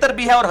بہتر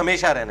بھی ہے اور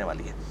ہمیشہ رہنے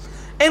والی ہے.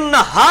 ان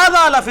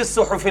ھذا لفی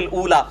الصحف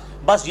الاولیٰ،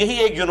 بس یہی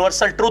ایک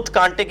یونیورسل ٹروتھ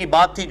کانٹے کی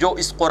بات تھی جو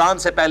اس قرآن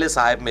سے پہلے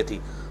صحائف میں تھی.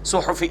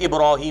 صحف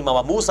ابراہیم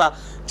و موسیٰ،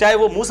 چاہے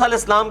وہ موسیٰ علیہ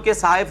السلام کے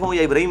صحائف ہوں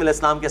یا ابراہیم علیہ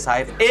السلام کے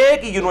صحائف،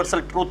 ایک ہی یونیورسل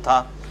ٹروتھ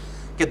تھا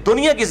کہ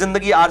دنیا کی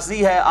زندگی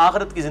عارضی ہے،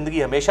 آخرت کی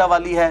زندگی ہمیشہ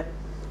والی ہے.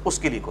 اس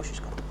کے لیے کوشش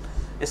کرو.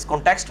 اس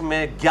کانٹیکسٹ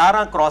میں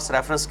 11 کراس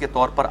ریفرنس کے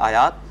طور پر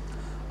آیات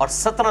اور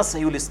 17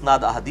 صحیح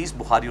الاسناد احادیث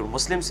بخاری اور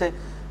مسلم سے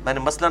میں نے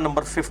مسئلہ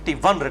نمبر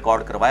 51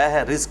 ریکارڈ کروایا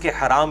ہے، رزق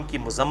حرام کی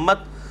مذمت،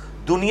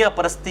 دنیا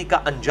پرستی کا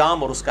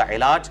انجام اور اس کا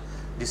علاج.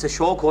 جسے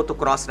شوق ہو تو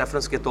کراس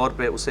ریفرنس کے طور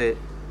پہ اسے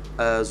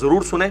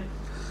ضرور سنیں.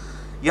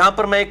 یہاں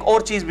پر میں ایک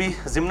اور چیز بھی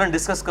ضمناً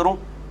ڈسکس کروں،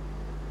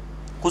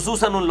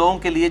 خصوصاً ان لوگوں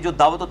کے لیے جو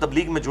دعوت و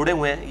تبلیغ میں جڑے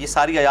ہوئے ہیں. یہ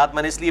ساری آیات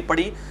میں نے اس لیے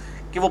پڑھی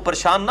کہ وہ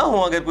پریشان نہ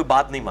ہوں اگر کوئی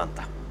بات نہیں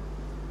مانتا،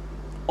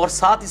 اور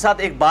ساتھ ہی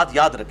ساتھ ایک بات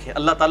یاد رکھیں،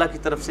 اللہ تعالیٰ کی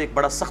طرف سے ایک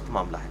بڑا سخت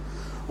معاملہ ہے.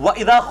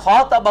 وَإِذَا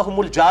خَاطَبَهُمُ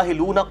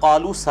الْجَاهِلُونَ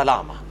قَالُوا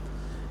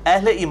سَلَامًا،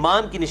 اہل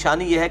ایمان کی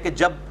نشانی یہ ہے کہ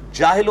جب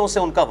جاہلوں سے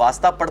ان کا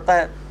واسطہ پڑتا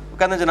ہے وہ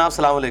کہتے ہیں جناب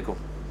السلام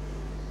علیکم،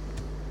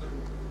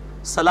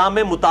 سلام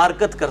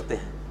متارکت کرتے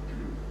ہیں،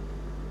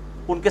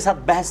 ان کے ساتھ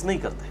بحث نہیں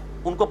کرتے.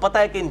 ان کو پتہ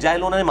ہے کہ ان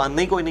جاہلوں نے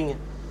ماننا ہی کوئی نہیں ہے،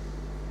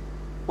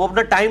 وہ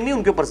اپنا ٹائم نہیں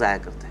ان کے اوپر ضائع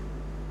کرتے.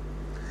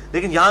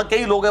 لیکن یہاں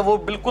کئی لوگ ہیں وہ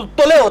بالکل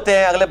تلے ہوتے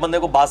ہیں اگلے بندے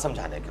کو بات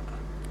سمجھانے کے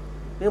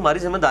اوپر. یہ ہماری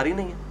ذمہ داری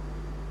نہیں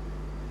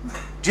ہے.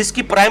 جس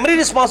کی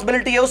پرائمری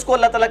رسپانسبلٹی ہے اس کو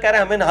اللہ تعالیٰ کہہ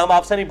رہے ہیں ہم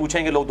آپ سے نہیں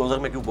پوچھیں گے لوگ دوزخ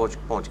میں کیوں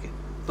پہنچ گئے.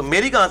 تو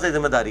میری کہاں سے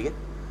ذمہ داری ہے؟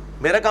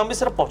 میرا کام بھی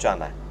صرف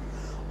پہنچانا ہے.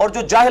 اور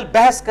جو جاہل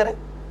بحث کرے،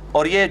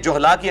 اور یہ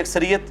جہلا کی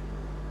اکثریت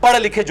پڑھے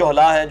لکھے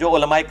جہلا ہیں جو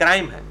علماء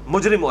کرائم ہیں،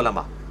 مجرم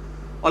علماء،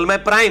 علماء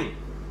پرائم،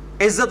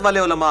 عزت والے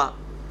علماء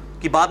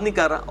کی بات نہیں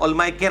کر رہا،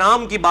 علماء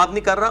کرام کی بات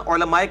نہیں کر رہا،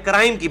 علماء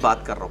کرائم کی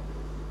بات کر رہا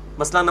ہوں.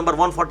 مسئلہ نمبر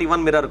 141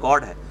 میرا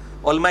ریکارڈ ہے،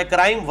 علماء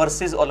کرائم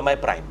ورسز علماء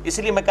پرائم. اس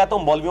لیے میں کہتا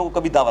ہوں مولویوں کو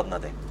کبھی دعوت نہ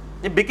دیں،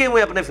 یہ بکے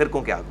ہوئے اپنے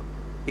فرقوں کے آگے،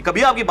 یہ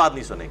کبھی آپ کی بات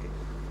نہیں سنیں گے.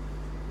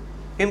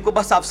 ان کو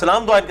بس آپ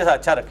سلام دعا ان کے ساتھ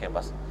اچھا رکھیں،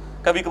 بس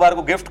کبھی کبھار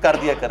کو گفٹ کر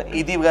دیا کریں،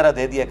 عیدی وغیرہ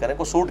دے دیا کریں،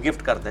 کو سوٹ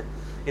گفٹ کر دیں.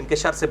 ان کے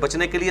شر سے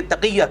بچنے کے لیے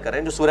تقیہ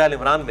کریں، جو سورہ ال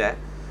عمران میں ہے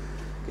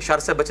کہ شر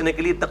سے بچنے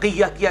کے لیے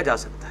تقیہ کیا جا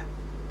سکتا ہے.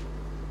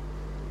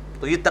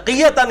 تو یہ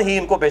تقیتاً ہی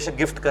ان کو بے شک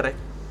گفٹ کریں.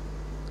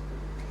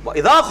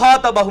 وَإِذَا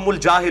خَاطَبَهُمُ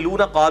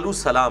الْجَاهِلُونَ قَالُوا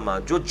سَلَامًا،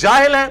 جو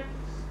جاہل ہیں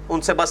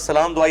ان سے بس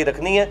سلام دعائی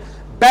رکھنی ہے،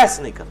 بحث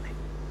نہیں کرنی.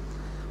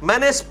 میں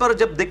نے اس پر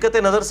جب دقت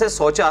نظر سے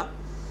سوچا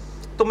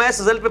تو میں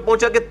اس رزلٹ پہ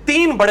پہنچا کہ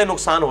 3 بڑے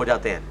نقصان ہو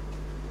جاتے ہیں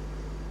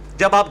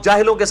جب آپ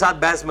جاہلوں کے ساتھ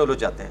بحث میں الجھ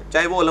جاتے ہیں،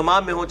 چاہے وہ علماء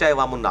میں ہو چاہے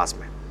عوام الناس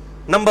میں.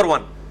 نمبر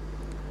 1،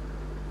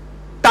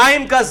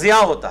 ٹائم کا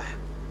ضیاع ہوتا ہے،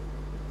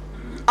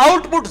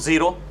 آؤٹ پٹ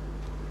زیرو.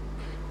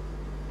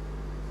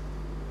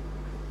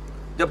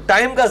 جب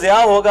ٹائم کا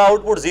ضیاع ہوگا،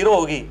 آؤٹ پٹ زیرو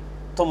ہوگی،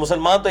 تو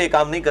مسلمان تو یہ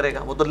کام نہیں کرے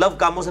گا، وہ تو لو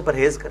کاموں سے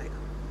پرہیز کرے گا.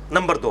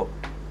 نمبر 2،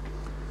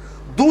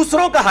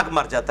 دوسروں کا حق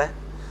مر جاتا ہے.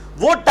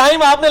 وہ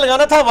ٹائم آپ نے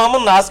لگانا تھا عوام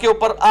الناس کے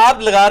اوپر، آپ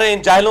لگا رہے ہیں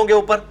ان جاہلوں کے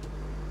اوپر،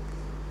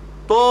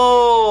 تو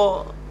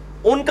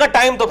ان کا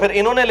ٹائم تو پھر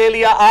انہوں نے لے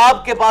لیا.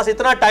 آپ کے پاس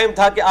اتنا ٹائم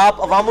تھا کہ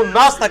آپ عوام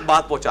الناس تک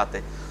بات پہنچاتے،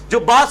 جو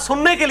بات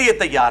سننے کے لیے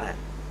تیار ہیں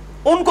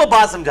ان کو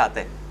بات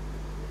سمجھاتے،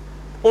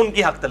 ان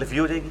کی حق تلفی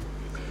ہو جائے گی.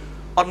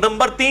 اور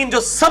نمبر 3 جو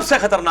سب سے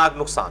خطرناک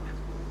نقصان ہے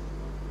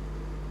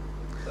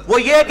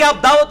وہ یہ ہے کہ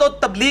آپ دعوت و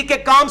تبلیغ کے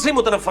کام سے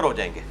متنفر ہو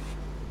جائیں گے.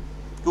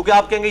 کیونکہ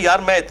آپ کہیں گے یار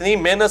میں اتنی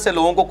محنت سے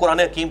لوگوں کو قرآن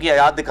حکیم کی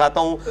آیات دکھاتا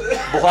ہوں،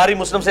 بخاری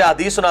مسلم سے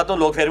حدیث سناتا ہوں،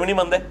 لوگ پھر بھی نہیں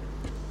مانتے.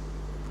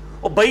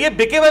 اور بھائی یہ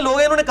بکے ہوئے لوگ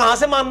ہیں، انہوں نے کہاں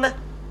سے ماننا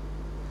ہے؟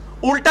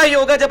 الٹا یہ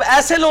ہوگا جب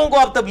ایسے لوگوں کو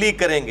آپ تبلیغ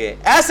کریں گے،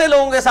 ایسے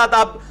لوگوں کے ساتھ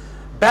آپ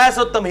بحث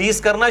و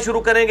تمہیز کرنا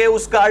شروع کریں گے،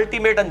 اس کا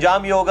الٹیمیٹ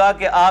انجام یہ ہوگا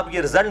کہ آپ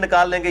یہ رزلٹ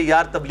نکال لیں گے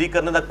یار تبلیغ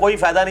کرنے کا کوئی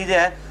فائدہ نہیں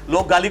ہے،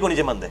 لوگ گالی کو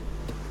نیچے مندے،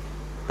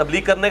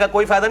 تبلیغ کرنے کا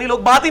کوئی فائدہ نہیں، لوگ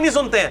بات ہی نہیں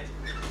سنتے ہیں.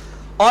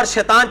 اور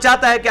شیطان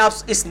چاہتا ہے کہ آپ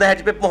اس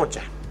نہج پہ پہنچ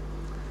جائیں.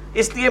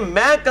 اس لیے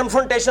میں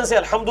کنفرنٹیشن سے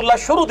الحمدللہ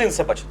شروع دن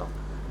سے بچتا ہوں.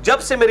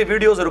 جب سے میری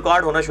ویڈیوز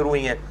ریکارڈ ہونا شروع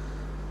ہوئی ہیں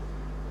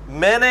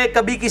میں نے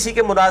کبھی کسی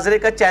کے مناظرے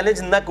کا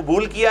چیلنج نہ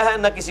قبول کیا ہے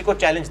نہ کسی کو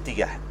چیلنج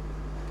دیا ہے.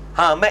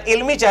 ہاں میں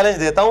علمی چیلنج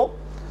دیتا ہوں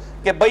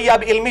کہ بھئی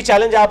اب علمی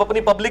چیلنج آپ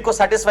اپنی پبلک کو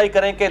سیٹسفائی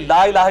کریں کہ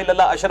لا الہ الا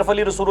اللہ اشرف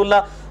علی رسول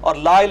اللہ اور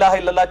لا الہ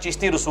الا اللہ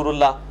چشتی رسول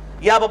اللہ،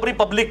 یہ آپ اپنی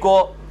پبلک کو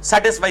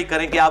سیٹسفائی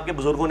کریں کہ آپ کے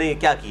بزرگوں نے یہ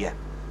کیا کیا ہے.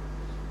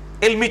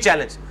 علمی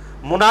چیلنج،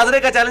 مناظرے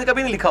کا چیلنج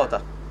کبھی نہیں لکھا ہوتا،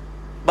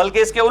 بلکہ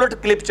اس کے الٹ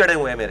کلپ چڑھے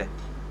ہوئے ہیں میرے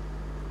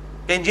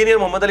کہ انجینئر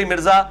محمد علی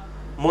مرزا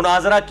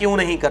مناظرہ کیوں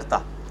نہیں کرتا.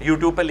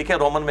 یوٹیوب پہ لکھیں،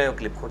 رومن میں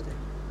کلپ کھول دیں.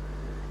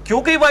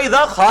 کیونکہ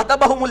وَإِذَا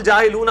خَاطَبَهُمُ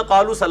الْجَاهِلُونَ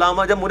قَالُوا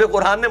سَلَامًا، جب مجھے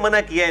قرآن نے منع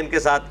کیا ہے ان کے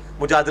ساتھ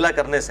مجادلہ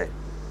کرنے سے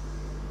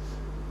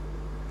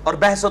اور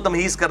بحث و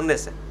تمہیز کرنے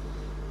سے،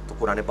 تو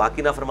قرآن پاک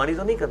کی نافرمانی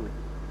تو نہیں کرنی.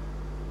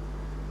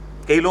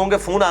 کئی لوگوں کے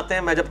فون آتے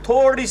ہیں، میں جب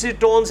تھوڑی سی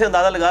ٹون سے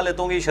اندازہ لگا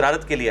لیتا ہوں کہ یہ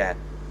شرارت کے لیے ہے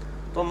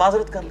تو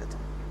معذرت کر لیتا ہوں.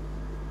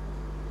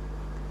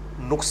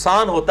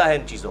 نقصان ہوتا ہے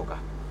ان چیزوں کا.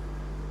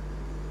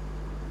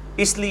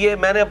 اس لیے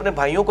میں نے اپنے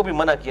بھائیوں کو بھی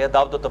منع کیا ہے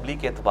دعوت و تبلیغ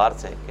کے اعتبار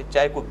سے کہ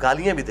چاہے کوئی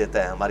گالیاں بھی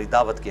دیتا ہے ہماری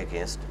دعوت کے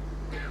اگینسٹ،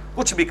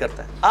 کچھ بھی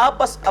کرتا ہے، آپ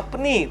بس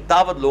اپنی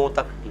دعوت لوگوں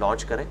تک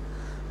لانچ کریں.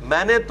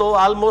 میں نے تو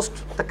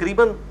آلموسٹ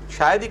تقریباً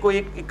شاید ہی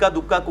کوئی اکا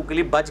دکا کو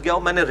کلپ بچ گیا ہو،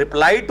 میں نے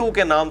رپلائی ٹو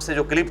کے نام سے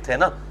جو کلپ تھے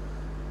نا،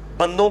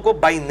 بندوں کو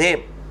بائی نیم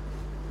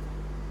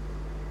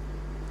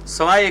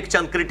سوائے ایک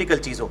چند کریٹیکل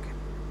چیزوں کے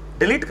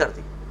ڈیلیٹ کر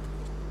دی،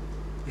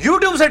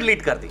 یوٹیوب سے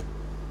ڈیلیٹ کر دی.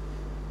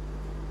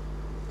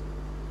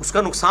 اس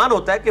کا نقصان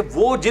ہوتا ہے کہ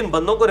وہ جن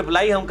بندوں کو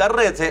رپلائی ہم کر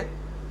رہے تھے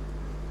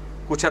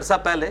کچھ عرصہ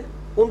پہلے،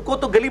 ان کو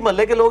تو گلی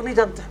محلے کے لوگ نہیں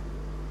جانتے،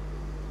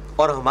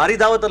 اور ہماری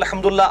دعوت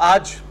الحمدللہ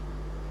آج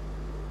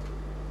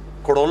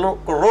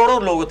کروڑوں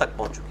لوگوں تک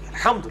پہنچ چکی ہے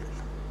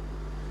الحمدللہ.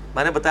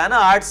 میں نے بتایا نا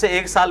 8 سے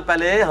 1 سال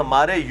پہلے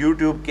ہمارے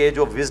یوٹیوب کے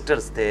جو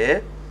وزٹرز تھے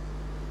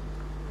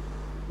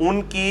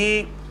ان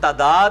کی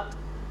تعداد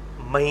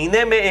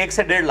مہینے میں 1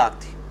 سے 1.5 لاکھ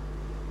تھی،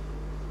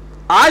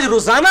 آج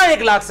روزانہ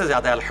 1 لاکھ سے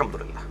زیادہ ہے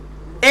الحمدللہ.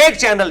 ایک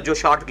چینل جو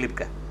شارٹ کلپ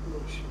کا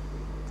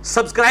ہے،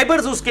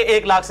 سبسکرائبرز اس کے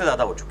 1 لاکھ سے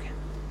زیادہ ہو چکے ہیں.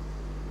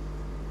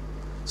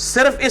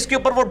 صرف اس کے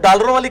اوپر وہ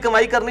ڈالروں والی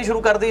کمائی کرنی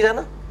شروع کر دی جائے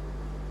نا،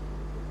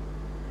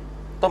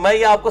 تو میں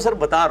یہ آپ کو صرف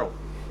بتا رہا ہوں.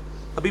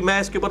 ابھی میں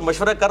اس کے اوپر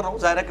مشورہ کر رہا ہوں،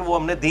 ظاہر ہے کہ وہ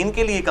ہم نے دین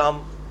کے لیے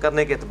کام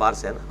کرنے کے اعتبار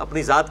سے ہے نا،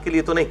 اپنی ذات کے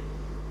لیے تو نہیں.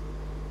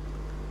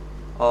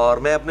 اور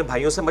میں اپنے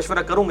بھائیوں سے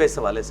مشورہ کروں گا اس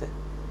حوالے سے،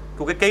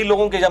 کیونکہ کئی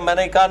لوگوں کے جب میں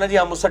نے کہا نا جی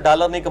ہم اس سے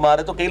ڈالر نہیں کما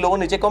رہے، تو کئی لوگوں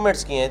نے نیچے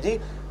کامنٹس کیے ہیں جی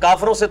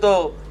کافروں سے تو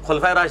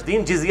خلفائے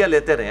راشدین جزیہ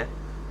لیتے رہے ہیں،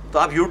 تو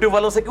آپ یوٹیوب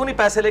والوں سے کیوں نہیں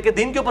پیسے لے کے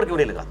دین کے اوپر کیوں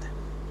نہیں لگاتے؟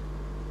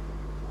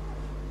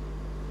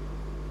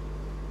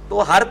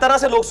 تو ہر طرح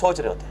سے لوگ سوچ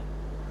رہے ہوتے ہیں.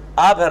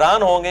 آپ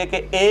حیران ہوں گے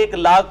کہ 1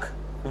 لاکھ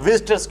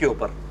وزٹرز کے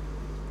اوپر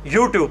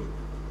یوٹیوب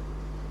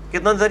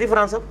کتنا نظری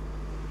فرحان صاحب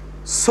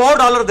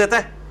 $100 دیتا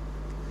ہے.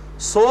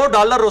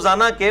 $100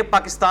 روزانہ کے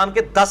پاکستان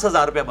کے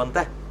 10,000 روپے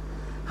بنتا ہے.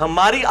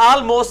 ہماری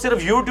آلموسٹ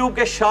صرف یوٹیوب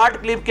کے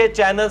شارٹ کلپ کے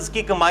چینلز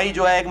کی کمائی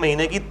جو ہے ایک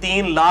مہینے کی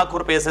 3 لاکھ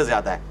روپے سے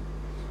زیادہ ہے.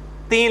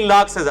 3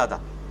 لاکھ سے زیادہ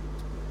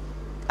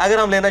اگر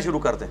ہم لینا شروع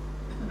کر دیں.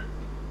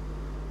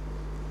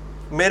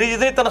 میری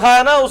جتنی تنخواہ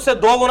ہے نا اس سے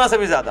 2 گنا سے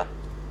بھی زیادہ.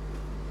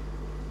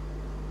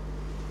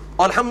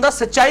 اور الحمدللہ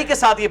سچائی کے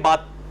ساتھ یہ بات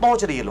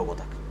پہنچ رہی ہے لوگوں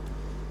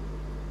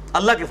تک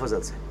اللہ کے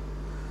فضل سے.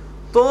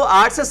 تو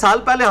 8 سے سال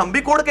پہلے ہم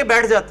بھی کوڑ کے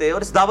بیٹھ جاتے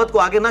اور اس دعوت کو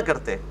آگے نہ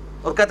کرتے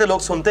اور کہتے لوگ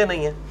سنتے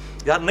نہیں ہیں.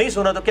 یار نہیں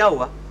سنا تو کیا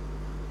ہوا،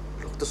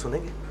 لوگ تو سنیں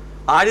گے.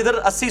 آج ادھر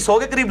 80-100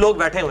 کے قریب لوگ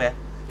بیٹھے ہوئے ہیں،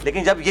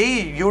 لیکن جب یہی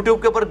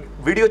یوٹیوب کے اوپر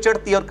ویڈیو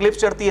چڑھتی ہے اور کلپس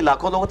چڑھتی ہے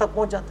لاکھوں لوگوں تک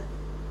پہنچ جاتے ہیں.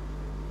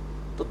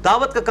 تو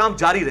دعوت کا کام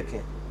جاری رکھیں.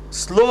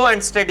 Slow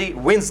and study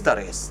wins the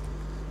race.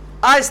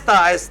 آہستہ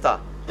آہستہ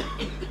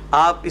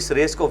آپ اس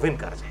ریس کو ون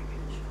کر جائیں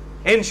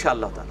گے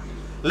انشاءاللہ تعالی.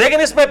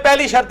 لیکن اس میں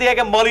پہلی شرط یہ ہے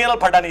کہ مولیاں نال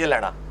پھٹا نہیں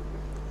لینا.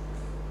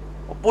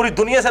 پوری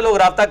دنیا سے لوگ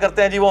رابطہ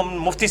کرتے ہیں جی وہ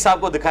مفتی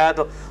صاحب کو دکھایا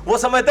تو وہ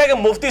سمجھتے ہیں کہ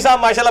مفتی صاحب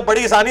ماشاءاللہ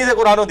بڑی آسانی سے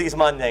قرآن و حدیث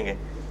مان جائیں گے.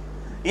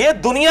 یہ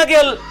دنیا کے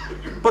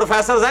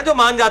پروفیسرز ہیں جو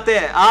مان جاتے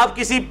ہیں. آپ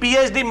کسی پی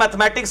ایچ ڈی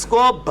میتھمیٹکس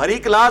کو بھری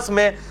کلاس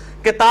میں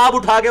کتاب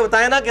اٹھا کے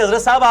بتائیں نا کہ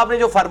حضرت صاحب آپ نے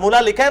جو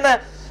فارمولہ لکھا ہے نا،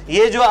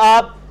 یہ جو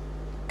آپ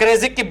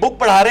کریزک کی بک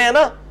پڑھا رہے ہیں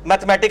نا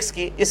میتھمیٹکس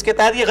کی، اس کے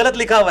تحت یہ غلط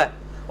لکھا ہوا ہے.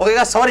 وہ کہے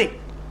گا sorry,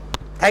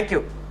 thank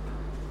you,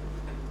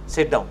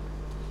 sit down.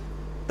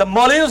 تب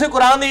مولوی سے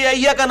قرآن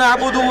ایّاک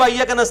نعبد و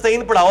ایّاک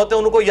نستعین پڑھاؤ تو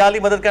ان کو یا علی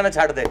مدد کہنا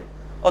چھاڑ دے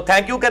اور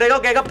تھینک یو کرے گا.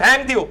 کہے گا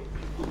پھینک دیو،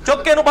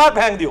 چک کے انہوں باہر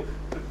پھینک دیو.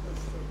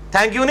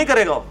 تھینک یو نہیں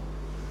کرے گا،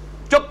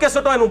 چک کے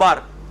سٹو انہوں باہر.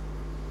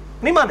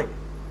 نہیں مانیں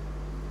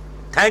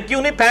گے. تھینک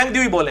یو نہیں، پھینک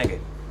دیو ہی بولیں گے.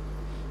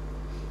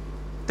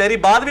 تیری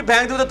بات بھی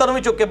پھینک دیو تو تنوں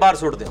بھی چک کے باہر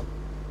سٹ دیو.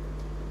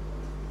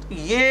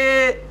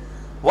 یہ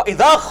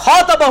وَإِذَا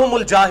خَاطَبَهُمُ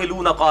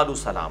الْجَاهِلُونَ قَالُوا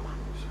سَلَامًا.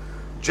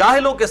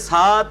 جاہلوں کے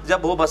ساتھ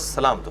جب ہو بس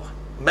سلام دعا.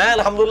 میں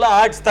الحمدللہ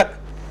آج تک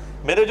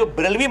میرے جو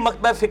بریلوی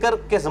مکتبہ فکر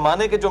کے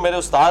زمانے کے جو میرے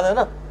استاد ہیں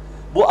نا،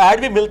 وہ آج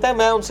بھی ملتے ہیں.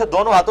 میں ان سے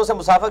دونوں ہاتھوں سے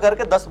مسافہ کر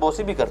کے 10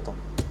 بوسی بھی کرتا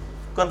ہوں.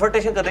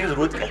 کنفرٹیشن کرنے کی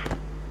ضرورت کیا ہے؟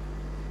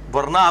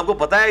 ورنہ آپ کو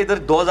پتا ہے ادھر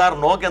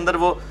 2009 کے اندر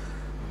وہ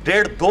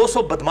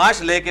 150-200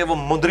 بدماش لے کے وہ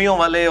مندریوں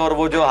والے اور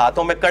وہ جو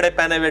ہاتھوں میں کڑے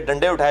پہنے ہوئے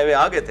ڈنڈے اٹھائے ہوئے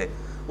آگے تھے.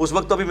 اس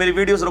وقت تو بھی میری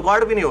ویڈیوز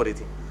ریکارڈ بھی نہیں ہو رہی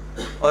تھی،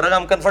 اور اگر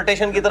ہم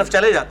کنفرٹیشن کی طرف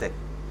چلے جاتے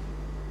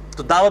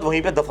تو دعوت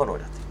وہیں پہ دفن ہو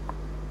جاتی.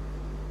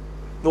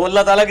 وہ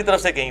اللہ تعالیٰ کی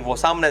طرف سے کہیں وہ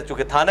سامنے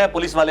چونکہ تھانہ ہے،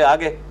 پولیس والے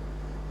آگے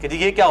کہ جی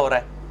یہ کیا ہو رہا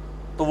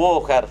ہے، تو وہ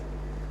خیر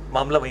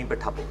معاملہ وہیں پہ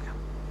ٹھپ ہو گیا.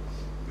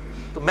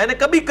 تو میں نے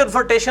کبھی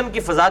کنفرٹیشن کی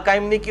فضا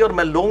قائم نہیں کی، اور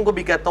میں لوگوں کو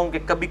بھی کہتا ہوں کہ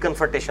کبھی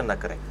کنفرٹیشن نہ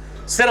کریں.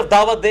 صرف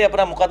دعوت دیں،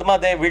 اپنا مقدمہ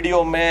دیں،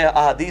 ویڈیو میں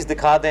احادیث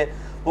دکھا دیں.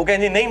 وہ کہیں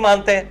جی نہیں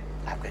مانتے،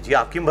 آپ کہیں جی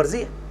آپ کی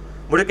مرضی ہے.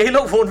 مجھے کئی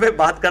لوگ فون پہ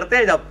بات کرتے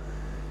ہیں جب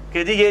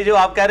کہ جی یہ جو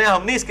آپ کہہ رہے ہیں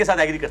ہم نہیں اس کے ساتھ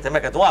ایگری کرتے.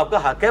 میں کہتا ہوں آپ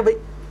کا حق ہے بھائی.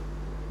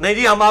 نہیں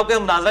جی ہم آپ کے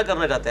مناظرہ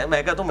کرنا چاہتے ہیں.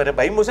 میں کہتا ہوں میرے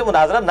بھائی مجھ سے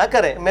مناظرہ نہ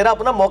کریں، میرا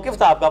اپنا موقف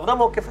تھا، آپ کا اپنا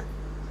موقف ہے.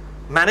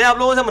 میں نے آپ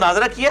لوگوں سے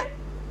مناظرہ کیا،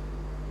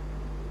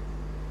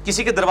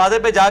 کسی کے دروازے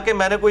پہ جا کے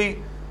میں نے کوئی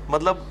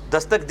مطلب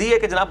دستک دی ہے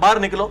کہ جناب باہر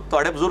نکلو،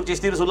 تھوڑے بزرگ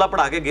چشتی رسول اللہ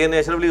پڑھا کے گئے نے،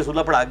 اشرف علی رسول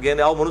اللہ پڑھا کے گئے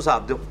نے، آؤ منو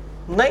صاحب دو.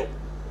 نہیں،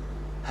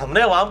 ہم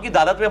نے عوام کی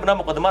عدالت میں اپنا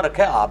مقدمہ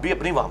رکھا ہے، آپ بھی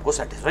اپنی عوام کو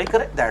سیٹسفائی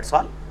کریں، دیٹس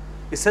آل.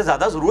 اس سے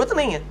زیادہ ضرورت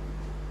نہیں ہے،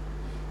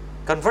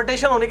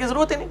 کنفرٹیشن ہونے کی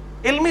ضرورت ہی نہیں،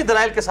 علمی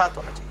دلائل کے ساتھ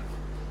ہونا چاہیے.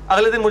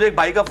 اگلے دن مجھے ایک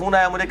بھائی کا فون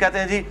آیا، مجھے کہتے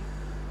ہیں جی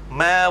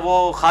میں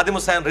وہ خادم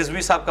حسین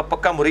رضوی صاحب کا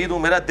پکا مرید ہوں،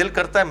 میرا دل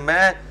کرتا ہے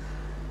میں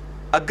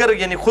اگر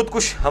یعنی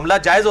خودکش حملہ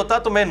جائز ہوتا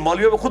تو میں ان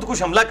مولویوں پہ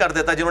خودکش حملہ کر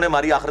دیتا جنہوں نے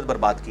ہماری آخرت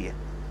برباد کی ہے.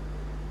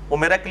 وہ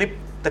میرا کلپ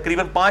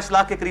تقریباً 5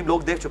 لاکھ کے قریب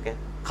لوگ دیکھ چکے ہیں.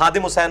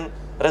 خادم حسین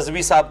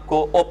رضوی صاحب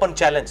کو اوپن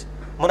چیلنج,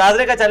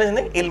 مناظرے کا چیلنج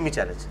نہیں, علمی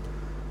چیلنج,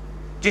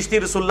 چشتی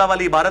رسول اللہ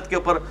والی عبارت کے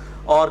اوپر,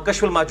 اور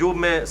کشف المحجوب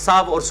میں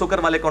صاحب اور سکر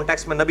والے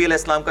کانٹیکس میں نبی علیہ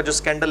السلام کا جو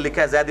سکینڈل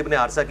لکھا ہے زید ابن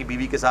حارثہ کی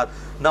بیوی کے ساتھ,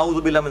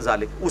 نعوذ باللہ من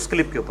ذالک, اس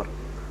کلپ کے اوپر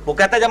وہ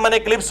کہتا ہے جب میں نے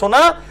کلپ سنا,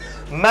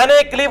 میں نے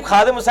کلپ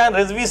خادم حسین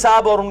رضوی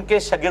صاحب اور ان کے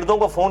شاگردوں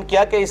کو فون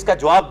کیا کہ اس کا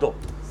جواب دو.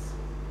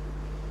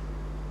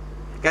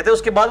 کہتے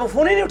اس کے بعد وہ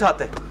فون ہی نہیں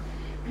اٹھاتے.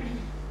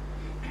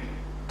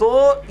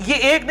 تو یہ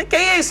ایک نہیں,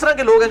 کئی اس طرح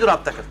کے لوگ ہیں جو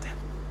رابطہ کرتے ہیں.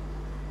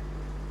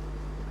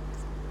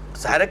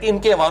 ظاہر ہے کہ ان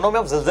کے ایوانوں میں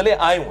اب زلزلے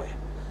آئے ہوئے ہیں,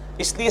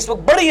 اس لیے اس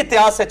وقت بڑی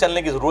احتیاط سے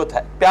چلنے کی ضرورت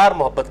ہے, پیار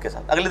محبت کے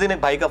ساتھ. اگلے دن ایک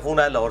بھائی کا فون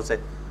آیا لاہور سے,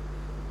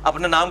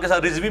 اپنے نام کے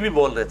ساتھ رضوی بھی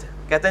بول رہے تھے.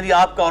 کہتے ہیں جی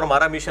آپ کا اور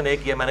ہمارا مشن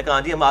ایک ہی ہے. میں نے کہا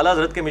ہاں جی, ہم اعلیٰ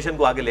حضرت کے مشن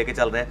کو آگے لے کے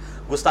چل رہے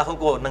ہیں, گستاخوں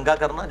کو ننگا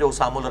کرنا جو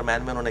اسام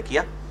الرحمین میں انہوں نے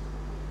کیا,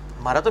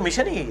 ہمارا تو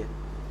مشن ہی ہے.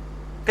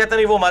 کہتے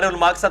نہیں وہ ہمارے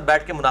علماء کے ساتھ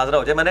بیٹھ کے مناظرہ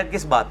ہو جائے. میں نے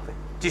کس بات پہ؟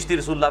 چشتی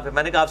رسول اللہ پہ.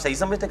 میں نے کہا آپ صحیح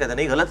سمجھتے؟ کہتے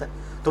نہیں غلط ہے.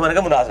 تو میں نے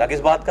کہا مناظرہ کس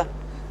بات کا؟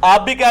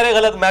 آپ بھی کہہ رہے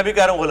غلط, میں بھی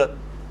کہہ رہا ہوں غلط.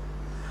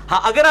 ہاں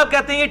اگر آپ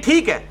کہتے ہیں یہ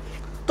ٹھیک ہے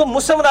تو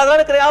مجھ سے مناظرہ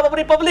نہ کریں, آپ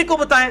اپنی پبلک کو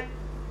بتائیں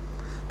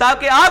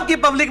تاکہ آپ کی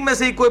پبلک میں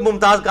سے کوئی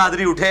ممتاز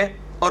قادری اٹھے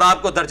اور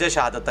آپ کو درجہ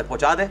شہادت تک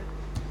پہنچا دے.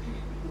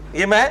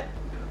 یہ میں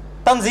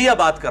تنزیہ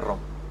بات کر رہا ہوں.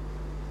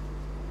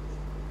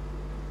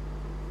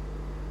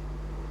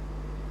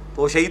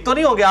 تو وہ شہید تو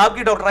نہیں ہوں گے آپ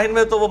کی ڈاکٹرائن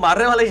میں, تو وہ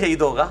مارنے والا ہی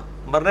شہید ہوگا,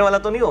 مرنے والا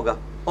تو نہیں ہوگا.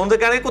 ان سے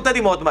کہہ رہے ہیں کتے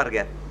دی موت مر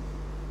گیا.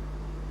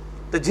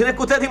 تو جنہیں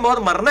کتے دی موت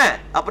مرنا ہے,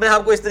 اپنے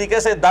آپ کو اس طریقے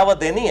سے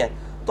دعوت دینی ہے,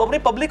 تو اپنی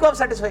پبلک کو آپ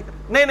سیٹسفائی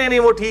کریں. نہیں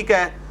وہ ٹھیک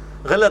ہے,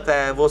 غلط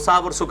ہے, وہ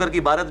صاحب اور سکر کی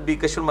عبارت بھی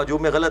کشف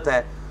المحجوب میں غلط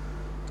ہے.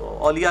 تو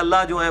اولیاء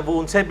اللہ جو ہیں وہ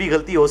ان سے بھی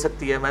غلطی ہو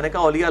سکتی ہے. میں نے کہا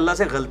اولیاء اللہ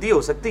سے غلطی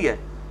ہو سکتی ہے,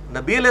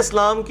 نبی علیہ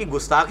السلام کی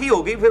گستاخی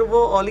ہوگی پھر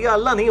وہ اولیاء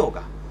اللہ نہیں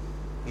ہوگا.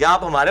 یا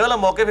آپ ہمارے والا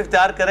موقف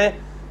اختیار کریں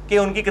کہ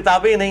ان کی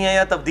کتابیں نہیں ہیں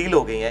یا تبدیل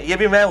ہو گئی ہیں, یہ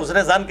بھی میں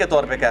حسن ظن کے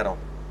طور پہ کہہ رہا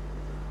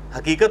ہوں.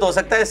 حقیقت ہو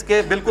سکتا ہے اس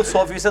کے بالکل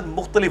 100%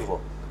 مختلف ہو,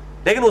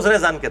 لیکن حسن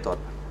ظن کے طور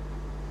پر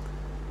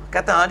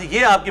کہتے ہیں ہاں جی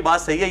یہ آپ کی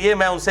بات صحیح ہے. یہ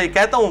میں ان سے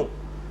کہتا ہوں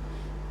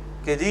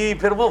کہ جی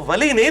پھر وہ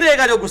ولی نہیں رہے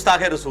گا جو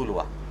گستاخ رسول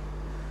ہوا.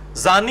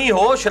 زانی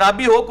ہو,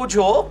 شرابی ہو, کچھ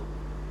ہو,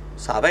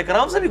 صحابہ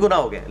کرام سے بھی گناہ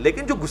ہو گئے,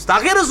 لیکن جو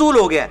گستاخ رسول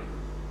ہو گیا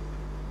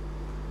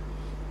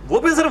وہ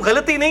بھی صرف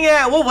غلطی نہیں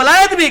ہے, وہ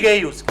ولایت بھی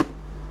گئی اس کی.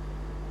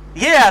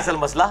 یہ ہے اصل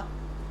مسئلہ,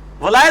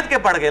 ولایت کے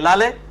پڑ گئے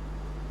لالے.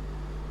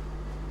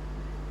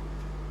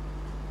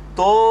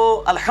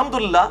 تو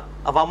الحمدللہ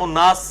عوام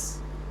الناس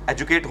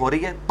ایجوکیٹ ہو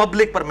رہی ہے,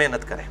 پبلک پر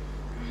محنت کریں.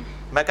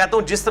 میں کہتا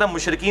ہوں جس طرح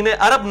مشرکین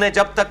عرب نے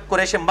جب تک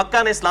قریش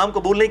مکہ نے اسلام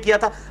قبول نہیں کیا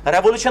تھا,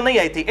 ریولوشن نہیں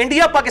آئی تھی.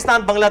 انڈیا,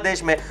 پاکستان, بنگلہ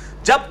دیش میں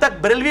جب تک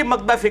بریلوی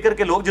مکتبہ فکر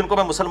کے لوگ, جن کو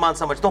میں مسلمان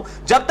سمجھتا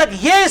ہوں, جب تک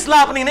یہ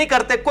اصلاح اپنی نہیں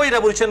کرتے کوئی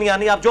ریولوشن نہیں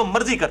آنی. آپ جو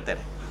مرضی کرتے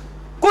رہیں,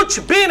 کچھ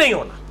بھی نہیں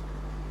ہونا.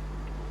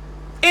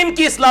 ان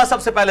کی اصلاح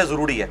سب سے پہلے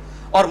ضروری ہے,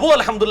 اور وہ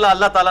الحمدللہ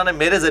اللہ تعالیٰ نے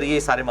میرے ذریعے یہ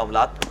سارے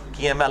معاملات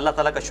کیے ہیں. میں اللہ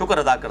تعالیٰ کا شکر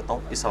ادا کرتا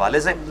ہوں اس حوالے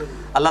سے.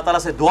 اللہ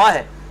تعالیٰ سے دعا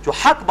ہے جو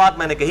حق بات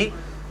میں نے کہی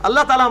اللہ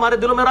تعالیٰ ہمارے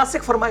دلوں میں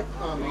راسخ فرمائے.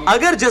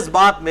 اگر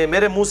جذبات میں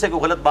میرے منہ سے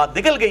کوئی غلط بات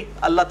نکل گئی,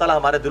 اللہ تعالیٰ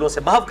ہمارے دلوں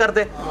سے محو کر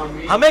دے.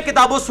 ہمیں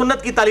کتاب و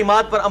سنت کی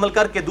تعلیمات پر عمل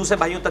کر کے دوسرے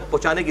بھائیوں تک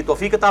پہنچانے کی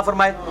توفیق عطا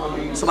فرمائے.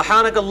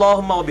 سبحانک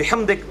اللہم و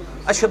بحمدک,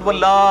 اشہد ان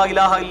لا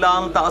الہ الا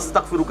انت,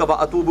 استغفرک و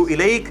اتوب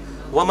الیک,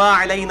 وما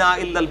علینا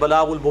الا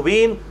البلاغ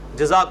المبین.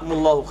 جزاکم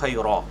اللہ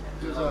خیرا.